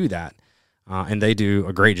guys that do that and they do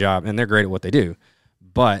a great job and they're great at what they do.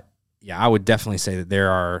 But yeah, I would definitely say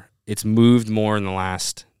that it's moved more in the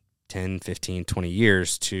last 10, 15, 20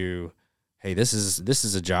 years to, hey, this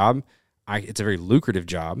is a job. It's a very lucrative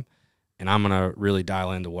job and I'm going to really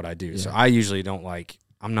dial into what I do. Yeah. So I usually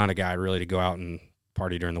I'm not a guy really to go out and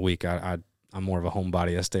party during the week. I'm more of a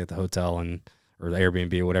homebody. I stay at the hotel or the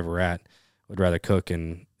Airbnb or whatever we're at. Would rather cook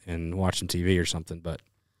and watch some TV or something. But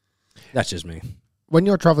That's just me. When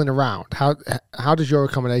you're traveling around, how does your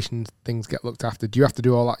accommodation things get looked after? Do you have to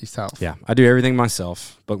do all that yourself? Yeah, I do everything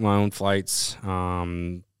myself. Book my own flights.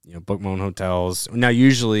 Book my own hotels. Now,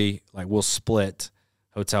 usually, like we'll split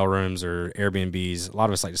hotel rooms or Airbnbs. A lot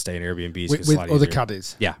of us like to stay in Airbnbs With other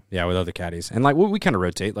caddies. Yeah, with other caddies, and like we kind of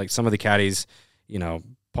rotate. Like some of the caddies,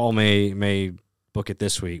 Paul may book it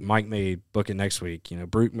this week. Mike may book it next week.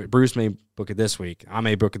 Bruce may book it this week. I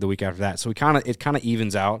may book it the week after that. So it kind of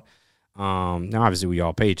evens out. Now, obviously, we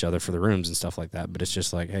all pay each other for the rooms and stuff like that, but it's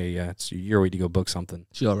just like, hey, it's your week to go book something.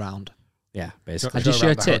 So you're around. Yeah, basically. And do you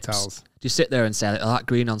share tips? Hotels. Do you sit there and say, that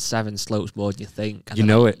green on 7 slopes more than you think?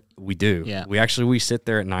 We do. Yeah. We sit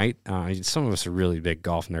there at night. Some of us are really big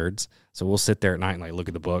golf nerds, so we'll sit there at night and like look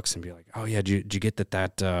at the books and be like, oh yeah, did you get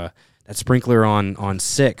that sprinkler on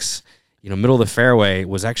 6? Middle of the fairway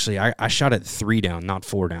was actually I shot it 3 down, not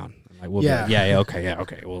 4 down. Like we'll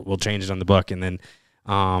okay. We'll change it on the book, and then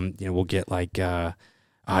we'll get like I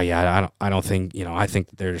don't think I think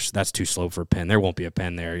that's too slow for a pin. There won't be a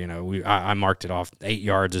pin there. I marked it off 8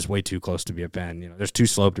 yards is way too close to be a pin. There's too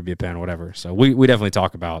slow to be a pin, whatever. So we definitely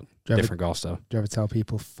talk about different golf stuff. Do you ever tell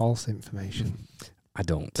people false information? I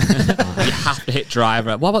don't. You have to hit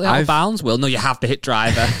driver. What about the out of bounds, Will? No, you have to hit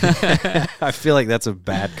driver. I feel like that's a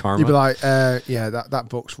bad karma. You'd be like, that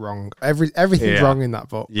book's wrong. Everything's wrong in that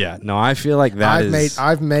book. Yeah, no, I feel like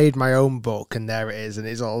I've made my own book, and there it is, and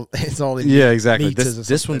it's all in exactly.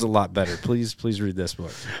 This one's a lot better. Please read this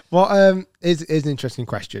book. Well, is an interesting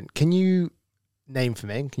question. Can you name for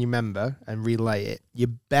me? Can you remember and relay it? Your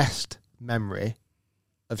best memory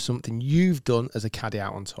of something you've done as a caddy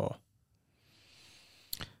out on tour.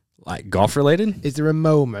 Like golf related? Is there a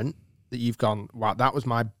moment that you've gone, wow, that was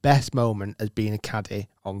my best moment as being a caddy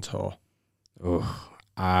on tour?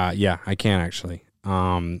 Yeah, I can actually.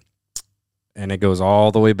 And it goes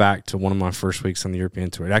all the way back to one of my first weeks on the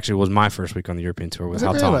European Tour. It actually was my first week on the European Tour with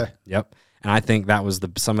Hal really? Yep. And I think that was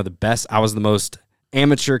some of the best. I was the most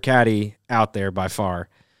amateur caddy out there by far,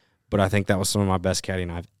 but I think that was some of my best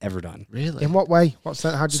caddying I've ever done. Really? In what way? How'd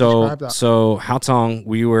you describe that? So Hal Tong,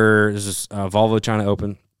 this is Volvo China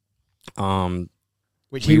Open.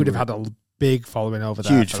 Which he would have had a big following over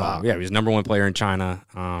there. Huge following. Yeah, he was number 1 player in China.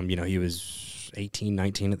 He was 18,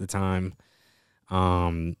 19 at the time.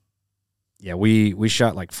 We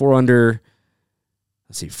shot like 4 under.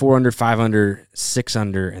 Let's see, 4 under, 5 under, 6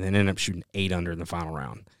 under, and then ended up shooting 8 under in the final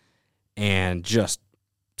round. And just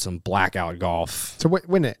some blackout golf. To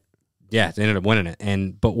win it? Yeah, they ended up winning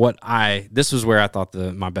it. But this was where I thought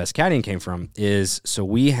my best caddying came from is, so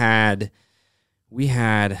we had, I'm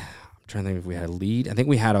trying to think if we had a lead. I think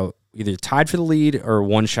we had either tied for the lead or a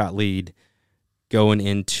 1-shot lead going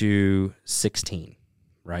into 16,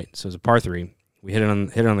 right? So it was a par 3. We hit it on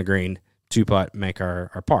the green, 2-putt, make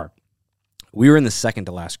our par. We were in the second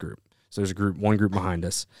to last group. So there's one group behind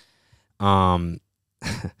us. And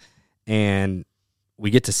we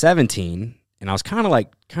get to 17, and I was kind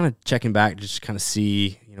of checking back, just kind of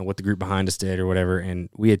see, what the group behind us did or whatever. And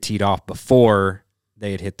we had teed off before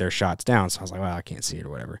they had hit their shots down. So I was like, well, I can't see it or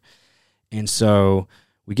whatever. And so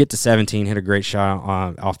we get to 17, hit a great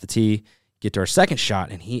shot off the tee, get to our second shot,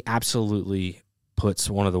 and he absolutely puts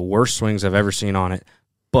one of the worst swings I've ever seen on it,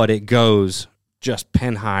 but it goes just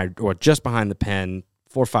pin high or just behind the pin,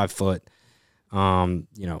 4 or 5 foot.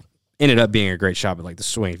 Ended up being a great shot, but like the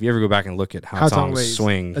swing, if you ever go back and look at how Tong's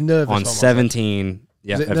swing on 17,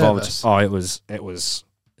 yeah, it was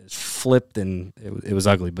flipped and it was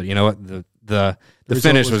ugly. But you know what? The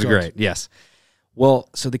finish was great. Yes. Well,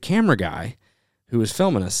 so the camera guy who was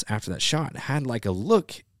filming us after that shot had like a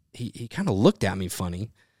look. He kind of looked at me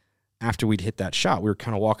funny after we'd hit that shot. We were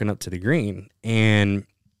kind of walking up to the green, and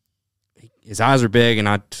his eyes were big, and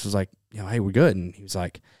I was like, hey, we're good. And he was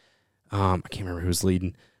like, I can't remember who was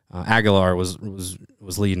leading. Aguilar was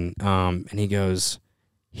leading, and he goes,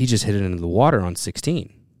 he just hit it into the water on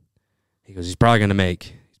 16. He goes, he's probably going to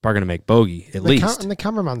make bogey at least. And the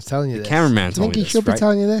cameraman's telling you this. The cameraman told me this. You think he should be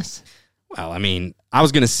telling you this? Well, I mean, I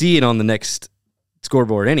was going to see it on the next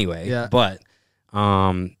scoreboard anyway. Yeah. But,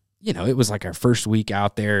 it was like our first week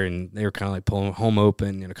out there, and they were kind of like pulling home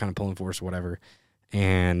open, kind of pulling for us or whatever.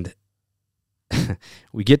 And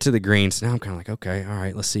we get to the greens. So now I'm kind of like, okay, all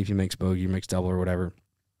right, let's see if he makes bogey, makes double or whatever.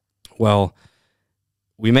 Well,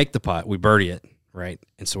 we make the putt, we birdie it, right?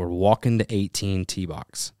 And so we're walking to 18 tee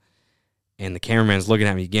box. And the cameraman's looking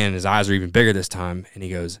at me again, and his eyes are even bigger this time. And he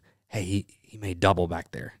goes, hey, he made double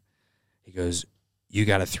back there. He goes, you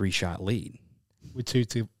got a 3-shot lead.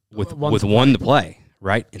 With one to play,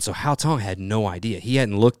 right? And so Hal Tong had no idea. He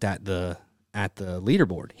hadn't looked at the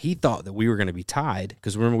leaderboard. He thought that we were going to be tied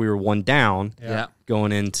because remember we were 1 down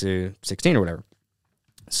going into 16 or whatever.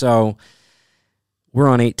 So we're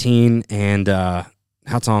on 18, and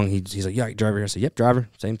Haotong, he's like, yeah, driver here. I said, yep, driver.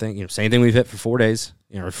 Same thing. Same thing we've hit for 4 days,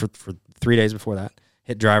 for 3 days before that.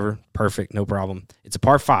 Hit driver, perfect, no problem. It's a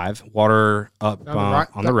par 5, water up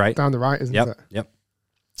on the right. Down the right, isn't it? Yep.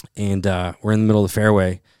 And we're in the middle of the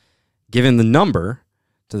fairway, giving the number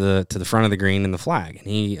to the front of the green and the flag, and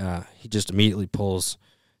he just immediately pulls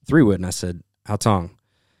 3-wood, and I said, Haotong,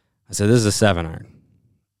 I said, this is a 7-iron.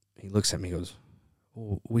 He looks at me, and goes,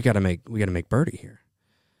 well, we got to make birdie here.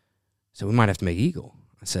 So we might have to make eagle.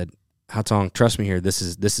 I said, Haotong, trust me here. This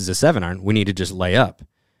is a 7-iron. We need to just lay up.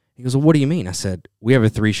 He goes, well, what do you mean? I said, we have a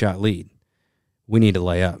 3-shot lead. We need to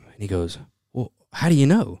lay up. And he goes, well, how do you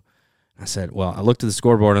know? I said, well, I looked at the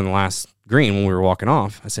scoreboard on the last green when we were walking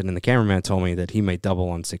off. I said, and the cameraman told me that he made double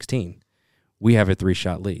on 16. We have a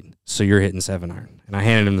 3-shot lead, so you're hitting 7-iron. And I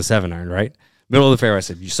handed him the 7-iron, right? Middle of the fairway, I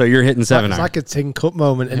said, so you're hitting 7-iron. It's like a tin cup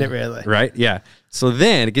moment, isn't it, really? Right, yeah. So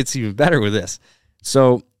then it gets even better with this.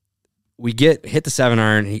 So we hit the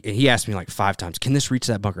 7-iron. He asked me like 5 times, can this reach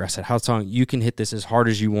that bunker? I said, Haotong, you can hit this as hard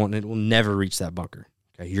as you want, and it will never reach that bunker.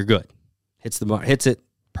 Okay, you're good. Hits it,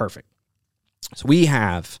 perfect. So we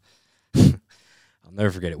have, I'll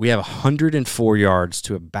never forget it, we have 104 yards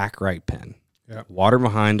to a back right pin. Yep. Water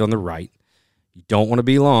behind on the right. You don't want to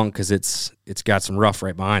be long because it's got some rough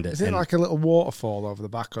right behind it. Is it like a little waterfall over the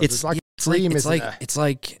back? It's like you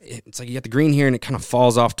got the green here and it kind of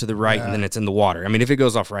falls off to the right and then it's in the water. I mean, if it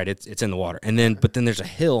goes off right, it's in the water. And then but then there's a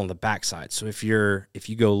hill on the backside. So if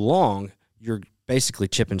you go long, you're basically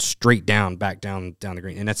chipping straight back down the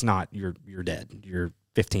green. And that's not you're dead. You're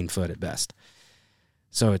 15 foot at best.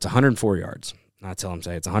 So it's 104 yards. I tell him,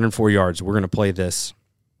 say it's 104 yards. We're going to play this.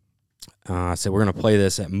 I said we're going to play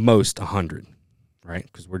this at most 100. Right,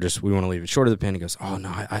 because we want to leave it short of the pin. He goes, oh, no,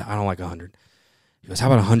 I don't like 100. He goes, how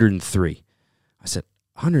about 103? I said,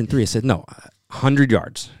 103? I said, no, 100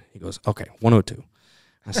 yards. He goes, okay, 102.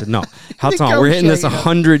 I said, no, Haotong, we're hitting this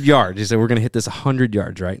 100 yards. He said, we're going to hit this 100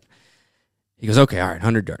 yards, right? He goes, okay, all right,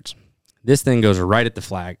 100 yards. This thing goes right at the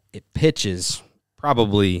flag. It pitches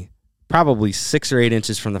probably 6 or 8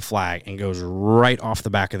 inches from the flag and goes right off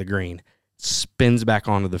the back of the green, spins back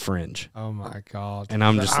onto the fringe. Oh, my God. And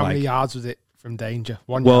I'm just how like... How many yards was it? From danger?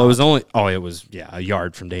 1 well, yard. it was only, it was a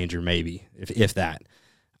yard from danger, maybe, if that.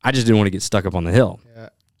 I just didn't want to get stuck up on the hill. Yeah.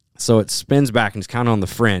 So it spins back and it's kind of on the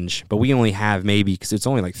fringe, but we only have maybe, because it's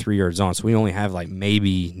only like 3 yards on, so we only have like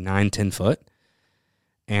maybe 9-10 foot.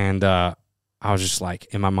 And I was just like,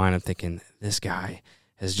 in my mind, I'm thinking, this guy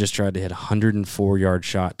has just tried to hit a 104-yard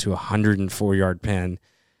shot to a 104-yard pin,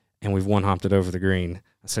 and we've one-hopped it over the green.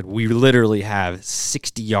 I said, we literally have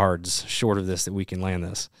 60 yards short of this that we can land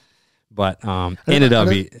this. But ended up...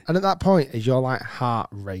 And at that point, is your like heart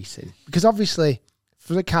racing? Because obviously,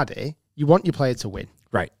 for the caddy, you want your player to win.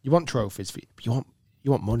 Right. You want trophies, but you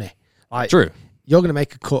want money. Like, true. You're going to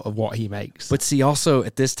make a cut of what he makes. But see, also,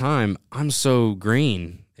 at this time, I'm so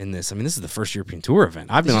green in this. I mean, this is the first European Tour event.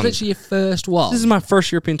 This is literally your first one? This is my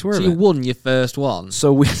first European Tour event. So you won your first one?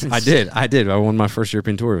 So I did. I won my first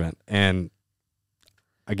European Tour event. And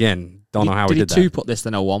again, don't know how we did that. Did he 2-putt this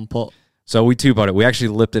than a 1-putt? So we 2-putted it. We actually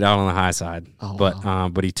lipped it out on the high side, but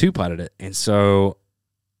he 2-putted it, and so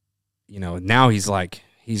now he's like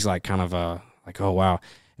kind of like, oh wow.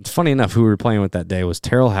 It's funny enough, who we were playing with that day was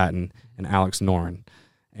Terrell Hatton and Alex Noren,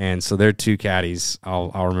 and so they're 2 caddies.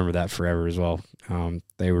 I'll remember that forever as well.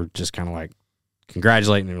 They were just kind of like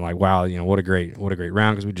congratulating and like, wow, what a great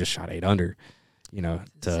round, because we just shot 8 under.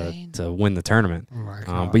 To win the tournament.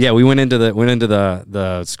 Oh but yeah, we went into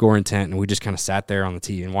the score intent, and we just kind of sat there on the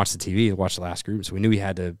TV and watched the last group. So we knew we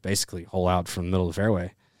had to basically hole out from the middle of the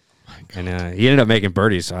fairway. And he ended up making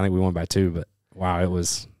birdies, so I think we won by 2. But wow, it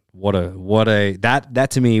was that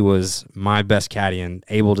to me was my best caddy, and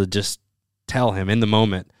able to just tell him in the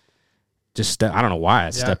moment, I don't know why I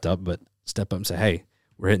stepped up, but step up and say, hey,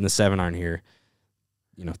 we're hitting the 7-iron here.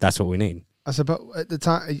 That's what we need. I said, but at the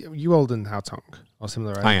time, are you older than Haotong or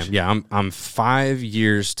similar age? I am, yeah. I'm 5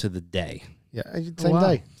 years to the day. Yeah, same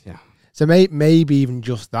day. Yeah. So maybe even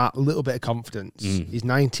just that little bit of confidence. He's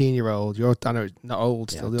 19-year-old. I know not old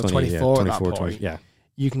still. You're 24 at that point. 20, yeah.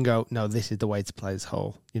 You can go, no, this is the way to play this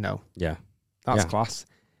hole. Yeah. That's class.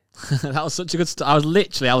 That was such a good I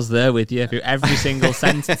was there with you through every single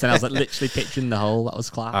sentence, and I was like literally picturing the hole. That was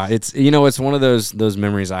class. It's it's one of those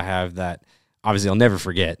memories I have that obviously I'll never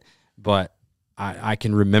forget. But I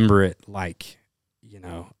can remember it like,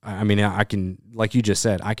 I mean, I can, like you just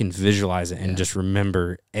said, I can visualize it and just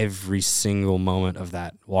remember every single moment of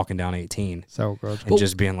that walking down 18. So good. And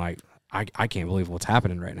just being like, I can't believe what's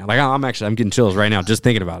happening right now. Like I'm getting chills right now just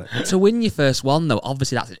thinking about it. To win your first one, though,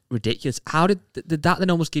 obviously that's ridiculous. How did that then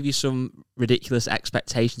almost give you some ridiculous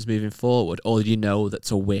expectations moving forward, or did you know that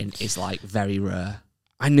to win is like very rare?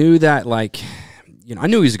 I knew that, like, I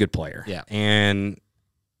knew he was a good player. Yeah. And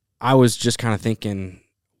I was just kind of thinking,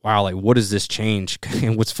 wow, like, what does this change?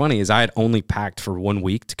 And what's funny is I had only packed for 1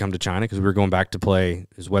 week to come to China because we were going back to play,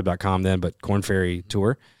 it was web.com then, but Corn Ferry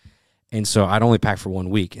Tour. And so I'd only packed for 1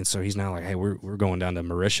 week. And so he's now like, hey, we're going down to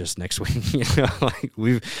Mauritius next week. Like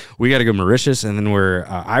we got to go Mauritius, and then we're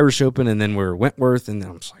Irish Open, and then we're Wentworth. And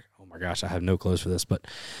then I'm just like, oh my gosh, I have no clothes for this. But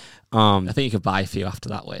I think you could buy a few after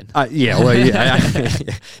that win. Well,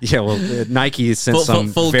 Nike sent some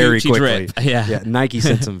very Gucci quickly. Drip. Yeah, Nike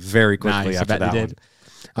sent some very quickly after that one.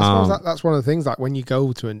 I suppose that's one of the things, like when you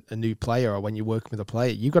go to a new player or when you're working with a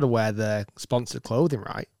player, you got to wear their sponsored clothing,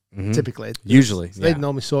 right? Mm-hmm. Typically. Usually. So they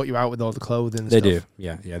normally sort you out with all the clothing and they stuff. do.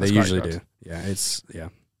 Yeah, they That's usually quite good. do. Yeah,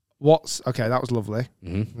 Okay, that was lovely.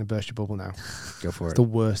 Mm-hmm. I'm going to burst your bubble now. Go for It's it. the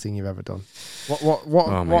worst thing you've ever done.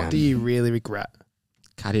 What do you really regret?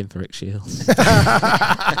 Caddying for Rick Shields.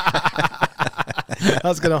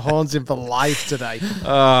 That's going to haunt him for life today. Again,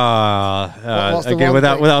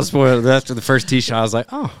 without spoiling, after the first tee shot, I was like,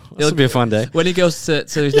 oh, this will be a fun day. When he goes to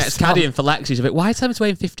his next caddying for Lex, he's a bit, why tell him to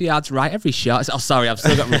aim 50 yards right every shot? It's, oh, sorry, I've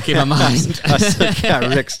still got Rick in my mind. I still got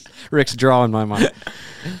Rick's draw in my mind.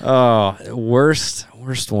 Oh, worst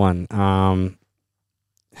one.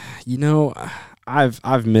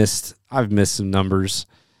 I've missed some numbers.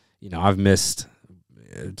 I've missed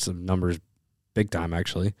some numbers big time,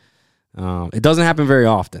 actually. It doesn't happen very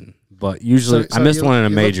often, but usually I missed one in a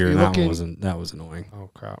major, and that was annoying. Oh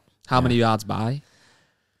crap! How many yards by?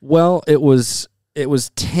 Well, it was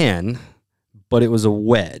 10, but it was a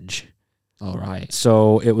wedge. All right.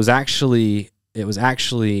 So it was actually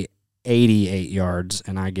 88 yards,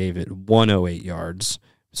 and I gave it 108 yards.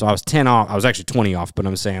 So I was 10 off. I was actually 20 off, but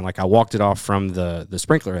I'm saying, like, I walked it off from the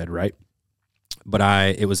sprinkler head, right? But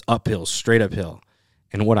it was uphill, straight uphill.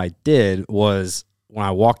 And what I did was, when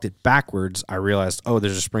I walked it backwards, I realized, oh,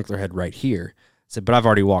 there's a sprinkler head right here. I said, but I've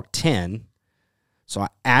already walked 10. So I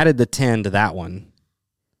added the 10 to that one,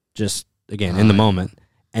 just, again, in the moment.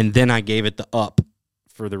 And then I gave it the up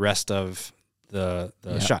for the rest of the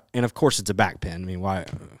shot. And, of course, it's a back pin. I mean, why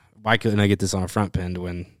couldn't I get this on a front pin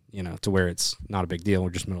to where it's not a big deal? We're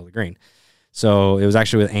just middle of the green. So it was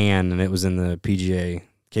actually with Ann, and it was in the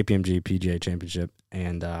KPMG PGA Championship.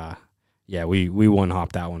 And, we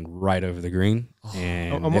one-hopped that one right over the green.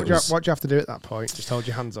 And what'd you have to do at that point? Just hold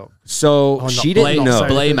your hands up. So she didn't know.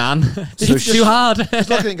 Blame, man. So It's too hard. Just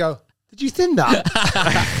look at it and go, did you thin that?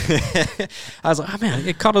 I was like, oh, man,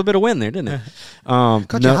 it caught a bit of wind there, didn't it?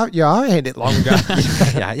 God, your eye ain't it longer.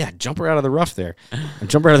 yeah, jump her out of the rough there.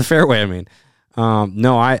 Jump her out of the fairway, I mean.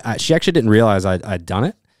 She actually didn't realize I'd done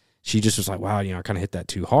it. She just was like, wow, I kind of hit that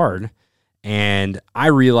too hard. And I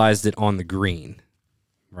realized it on the green.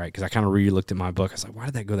 Right, because I kind of re-looked at my book. I was like, why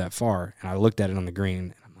did that go that far? And I looked at it on the green,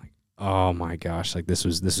 and I'm like, oh, my gosh, like this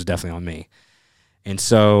was definitely on me. And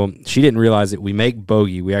so she didn't realize it. We make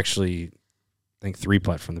bogey. We actually, I think,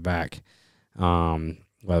 3-putt from the back. It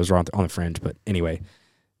was on the fringe, but anyway,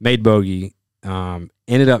 made bogey.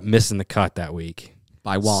 Ended up missing the cut that week.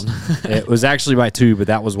 By one. It was actually by 2, but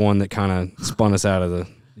that was one that kind of spun us out of the,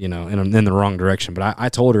 in the wrong direction. But I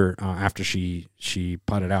told her after she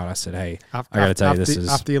putted out, I said, hey, I got to tell you, this is...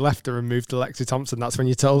 After you left her and moved to Lexi Thompson, that's when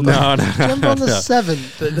you told her? No. Remember on the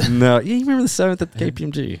 7th? No, you remember the 7th at the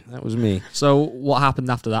KPMG? That was me. So what happened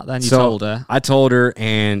after that then? You told her? I told her,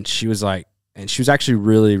 and she was like, and she was actually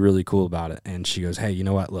really, really cool about it. And she goes, hey, you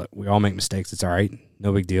know what? Look, we all make mistakes. It's all right.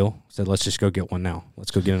 No big deal. I said, let's just go get one now. Let's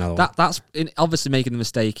go get another one. That's obviously making the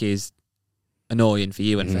mistake is annoying for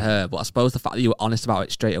you and for her, but I suppose the fact that you were honest about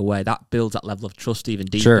it straight away, that builds that level of trust even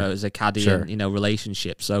deeper as a caddy and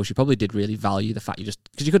relationship. So she probably did really value the fact because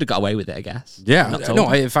you could have got away with it, I guess. Yeah,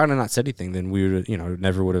 if I had not said anything, then we would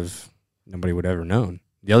nobody would have ever known.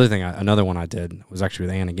 The other thing, another one I did was actually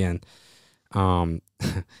with Ann again. Where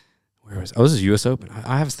was? Oh, this is U.S. Open.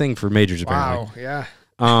 I have a thing for majors apparently. Wow, yeah.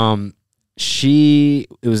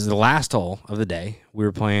 It was the last hole of the day. We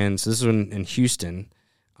were playing. So this was in Houston.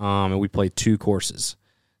 And we played 2 courses.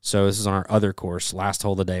 So this is on our other course, last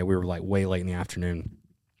hole of the day. We were like way late in the afternoon.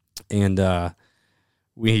 And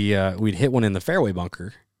we'd hit one in the fairway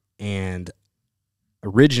bunker. And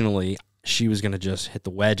originally she was going to just hit the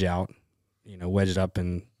wedge out, wedge it up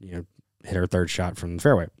and, hit her third shot from the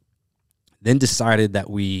fairway. Then decided that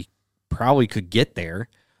we probably could get there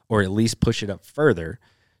or at least push it up further.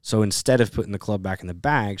 So instead of putting the club back in the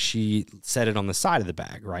bag, she set it on the side of the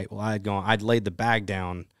bag, right? Well, I'd laid the bag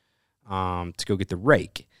down to go get the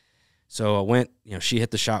rake. So I went, she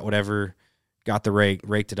hit the shot, whatever, got the rake,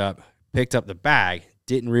 raked it up, picked up the bag,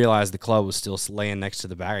 didn't realize the club was still laying next to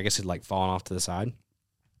the bag. I guess it like fallen off to the side.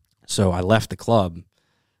 So I left the club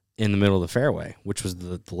in the middle of the fairway, which was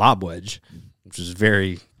the lob wedge, which was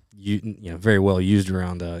very well used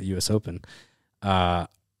around U.S. Open,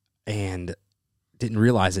 and didn't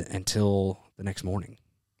realize it until the next morning.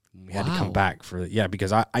 We had to come back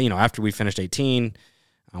because I after we finished 18,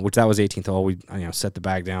 which that was 18th hole, we set the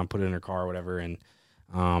bag down, put it in her car or whatever, and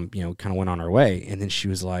kind of went on our way. And then she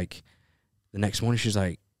was like, the next morning, she's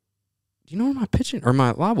like, "Do you know where my pitching or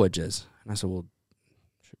my lob wedge is?" And I said, "Well,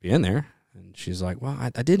 it should be in there." And she's like, "Well,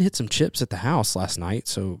 I did hit some chips at the house last night,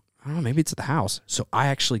 so I don't know, maybe it's at the house." So I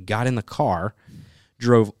actually got in the car,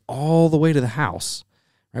 drove all the way to the house,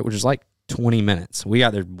 right, which is like 20 minutes. We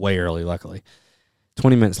got there way early, luckily.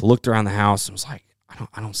 20 minutes, looked around the house and was like,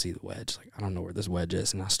 I don't see the wedge. Like, I don't know where this wedge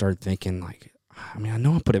is. And I started thinking, like, I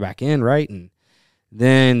know I put it back in, right? And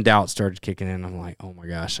then doubt started kicking in. I'm like, oh my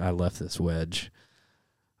gosh, I left this wedge.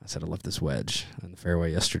 I said I left this wedge in the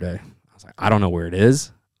fairway yesterday. I was like, I don't know where it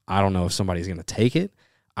is. I don't know if somebody's going to take it.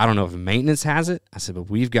 I don't know if maintenance has it. I said, but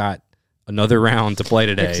we've got another round to play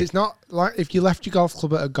today. It's not like if you left your golf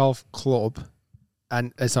club at a golf club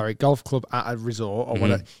golf club at a resort or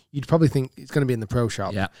whatever, you'd probably think it's going to be in the pro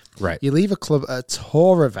shop. Yeah, right. You leave a club at a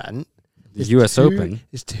tour event, the U.S. Open.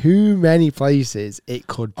 There's too many places it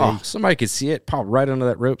could be. Oh, somebody could see it, pop right under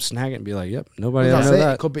that rope, snag it, and be like, "Yep, nobody else knows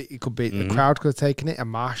that." It could be the crowd could have taken it. A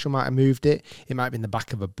marshal might have moved it. It might have been the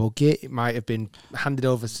back of a buggy. It might have been handed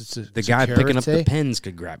over to the guy picking up the pens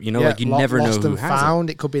could grab. You never know who has found.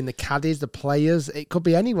 it. It could be in the caddies, the players. It could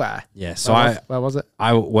be anywhere. Yeah. So where was it?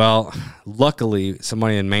 Luckily,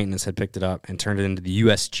 somebody in maintenance had picked it up and turned it into the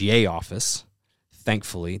USGA office.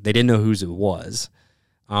 Thankfully, they didn't know whose it was.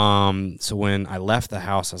 So when I left the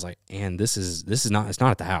house, I was like, "And this is not, it's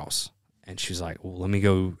not at the house." And she's like, "Well, let me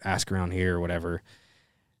go ask around here or whatever."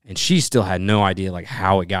 And she still had no idea like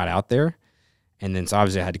how it got out there. And then so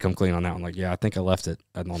obviously I had to come clean on that one. Like, yeah, I think I left it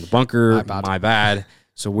on the bunker. My bad.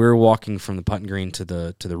 So we're walking from the putting green to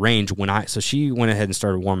the range so she went ahead and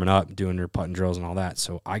started warming up, doing her putting drills and all that.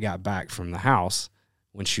 So I got back from the house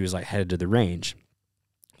when she was like headed to the range.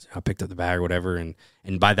 I picked up the bag or whatever, and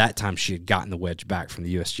by that time she had gotten the wedge back from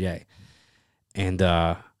the USGA, and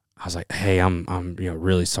I was like, "Hey, I'm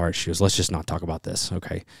really sorry." She goes, "Let's just not talk about this,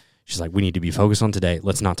 okay?" She's like, "We need to be focused on today.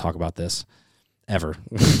 Let's not talk about this ever."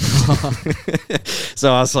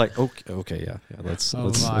 So I was like, "Okay, yeah, let's." Oh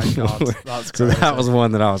my god, that's so crazy. that was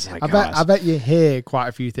one that I was like, I bet you hear quite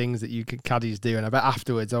a few things that you caddies do, and I bet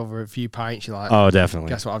afterwards over a few pints you're like, "Oh, definitely.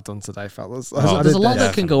 Guess what I've done today, fellas." There's a lot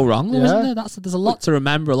that can go wrong, isn't there? There's a lot to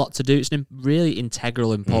remember, a lot to do. It's a really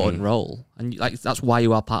integral, important role, and that's why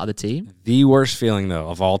you are part of the team. The worst feeling though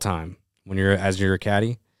of all time when you're a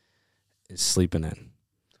caddy is sleeping in.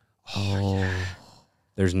 Oh. Yeah.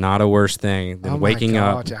 There's not a worse thing than waking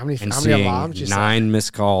up and seeing 9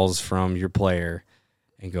 missed calls from your player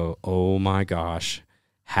and go, "Oh my gosh,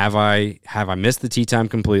 have I missed the tee time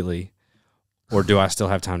completely, or do I still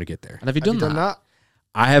have time to get there?" And have you done that?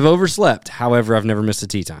 I have overslept. However, I've never missed a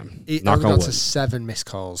tee time. Knock on wood. To 7 missed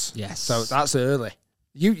calls. Yes. So that's early.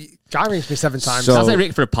 Guy rings me 7 times. Sounds like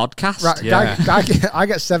Rick for a podcast. Right, yeah. I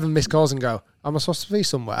get 7 missed calls and go, "Am I supposed to be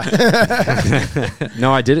somewhere?"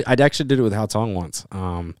 No, I did it. I actually did it with Hao Tong once.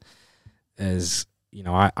 As you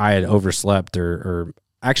know, I had overslept, or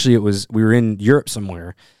actually we were in Europe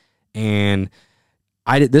somewhere, and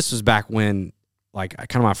this was back when like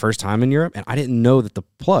kind of my first time in Europe, and I didn't know that the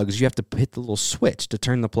plugs, you have to hit the little switch to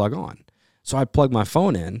turn the plug on. So I plugged my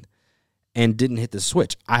phone in and didn't hit the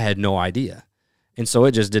switch. I had no idea. And so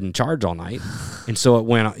it just didn't charge all night. And so it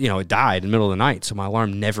went, it died in the middle of the night. So my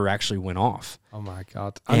alarm never actually went off. Oh my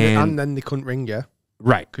God. And then they couldn't ring you.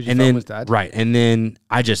 Right. Because your phone was dead. Right. And then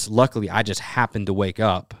I just happened to wake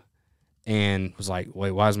up and was like,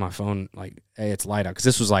 wait, why is my phone like, hey, it's light out? Because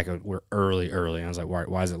this was like we're early. And I was like,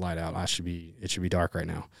 why is it light out? It should be dark right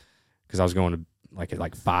now. Because I was going to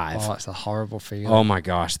at 5. Oh, that's a horrible feeling. Oh my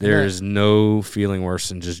gosh. There is no feeling worse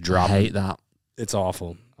than just dropping. I hate that. It's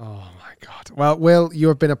awful. Oh my God. Well, Will, you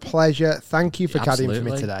have been a pleasure. Thank you for caddying for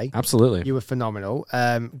me today. Absolutely. You were phenomenal.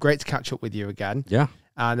 Great to catch up with you again. Yeah.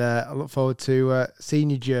 And I look forward to seeing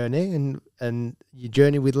your journey and your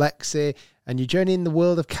journey with Lexi and your journey in the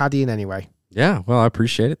world of caddying anyway. Yeah. Well, I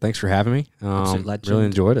appreciate it. Thanks for having me. Really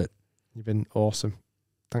enjoyed it. You've been awesome.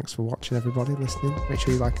 Thanks for watching, everybody, listening. Make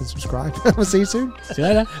sure you like and subscribe. We'll see you soon. See you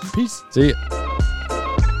later. Peace. See you.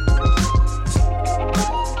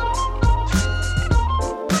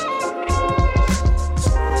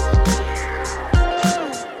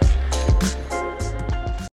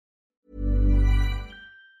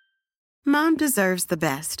 deserves the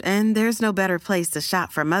best, and there's no better place to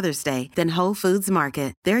shop for Mother's Day than Whole Foods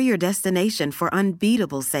Market. They're your destination for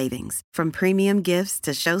unbeatable savings, from premium gifts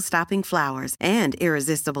to show-stopping flowers and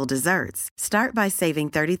irresistible desserts. Start by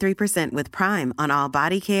saving 33% with Prime on all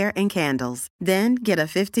body care and candles. Then get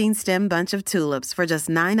a 15-stem bunch of tulips for just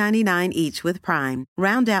 $9.99 each with Prime.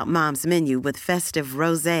 Round out Mom's menu with festive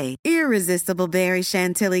rosé, irresistible berry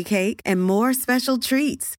chantilly cake, and more special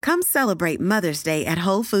treats. Come celebrate Mother's Day at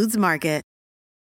Whole Foods Market.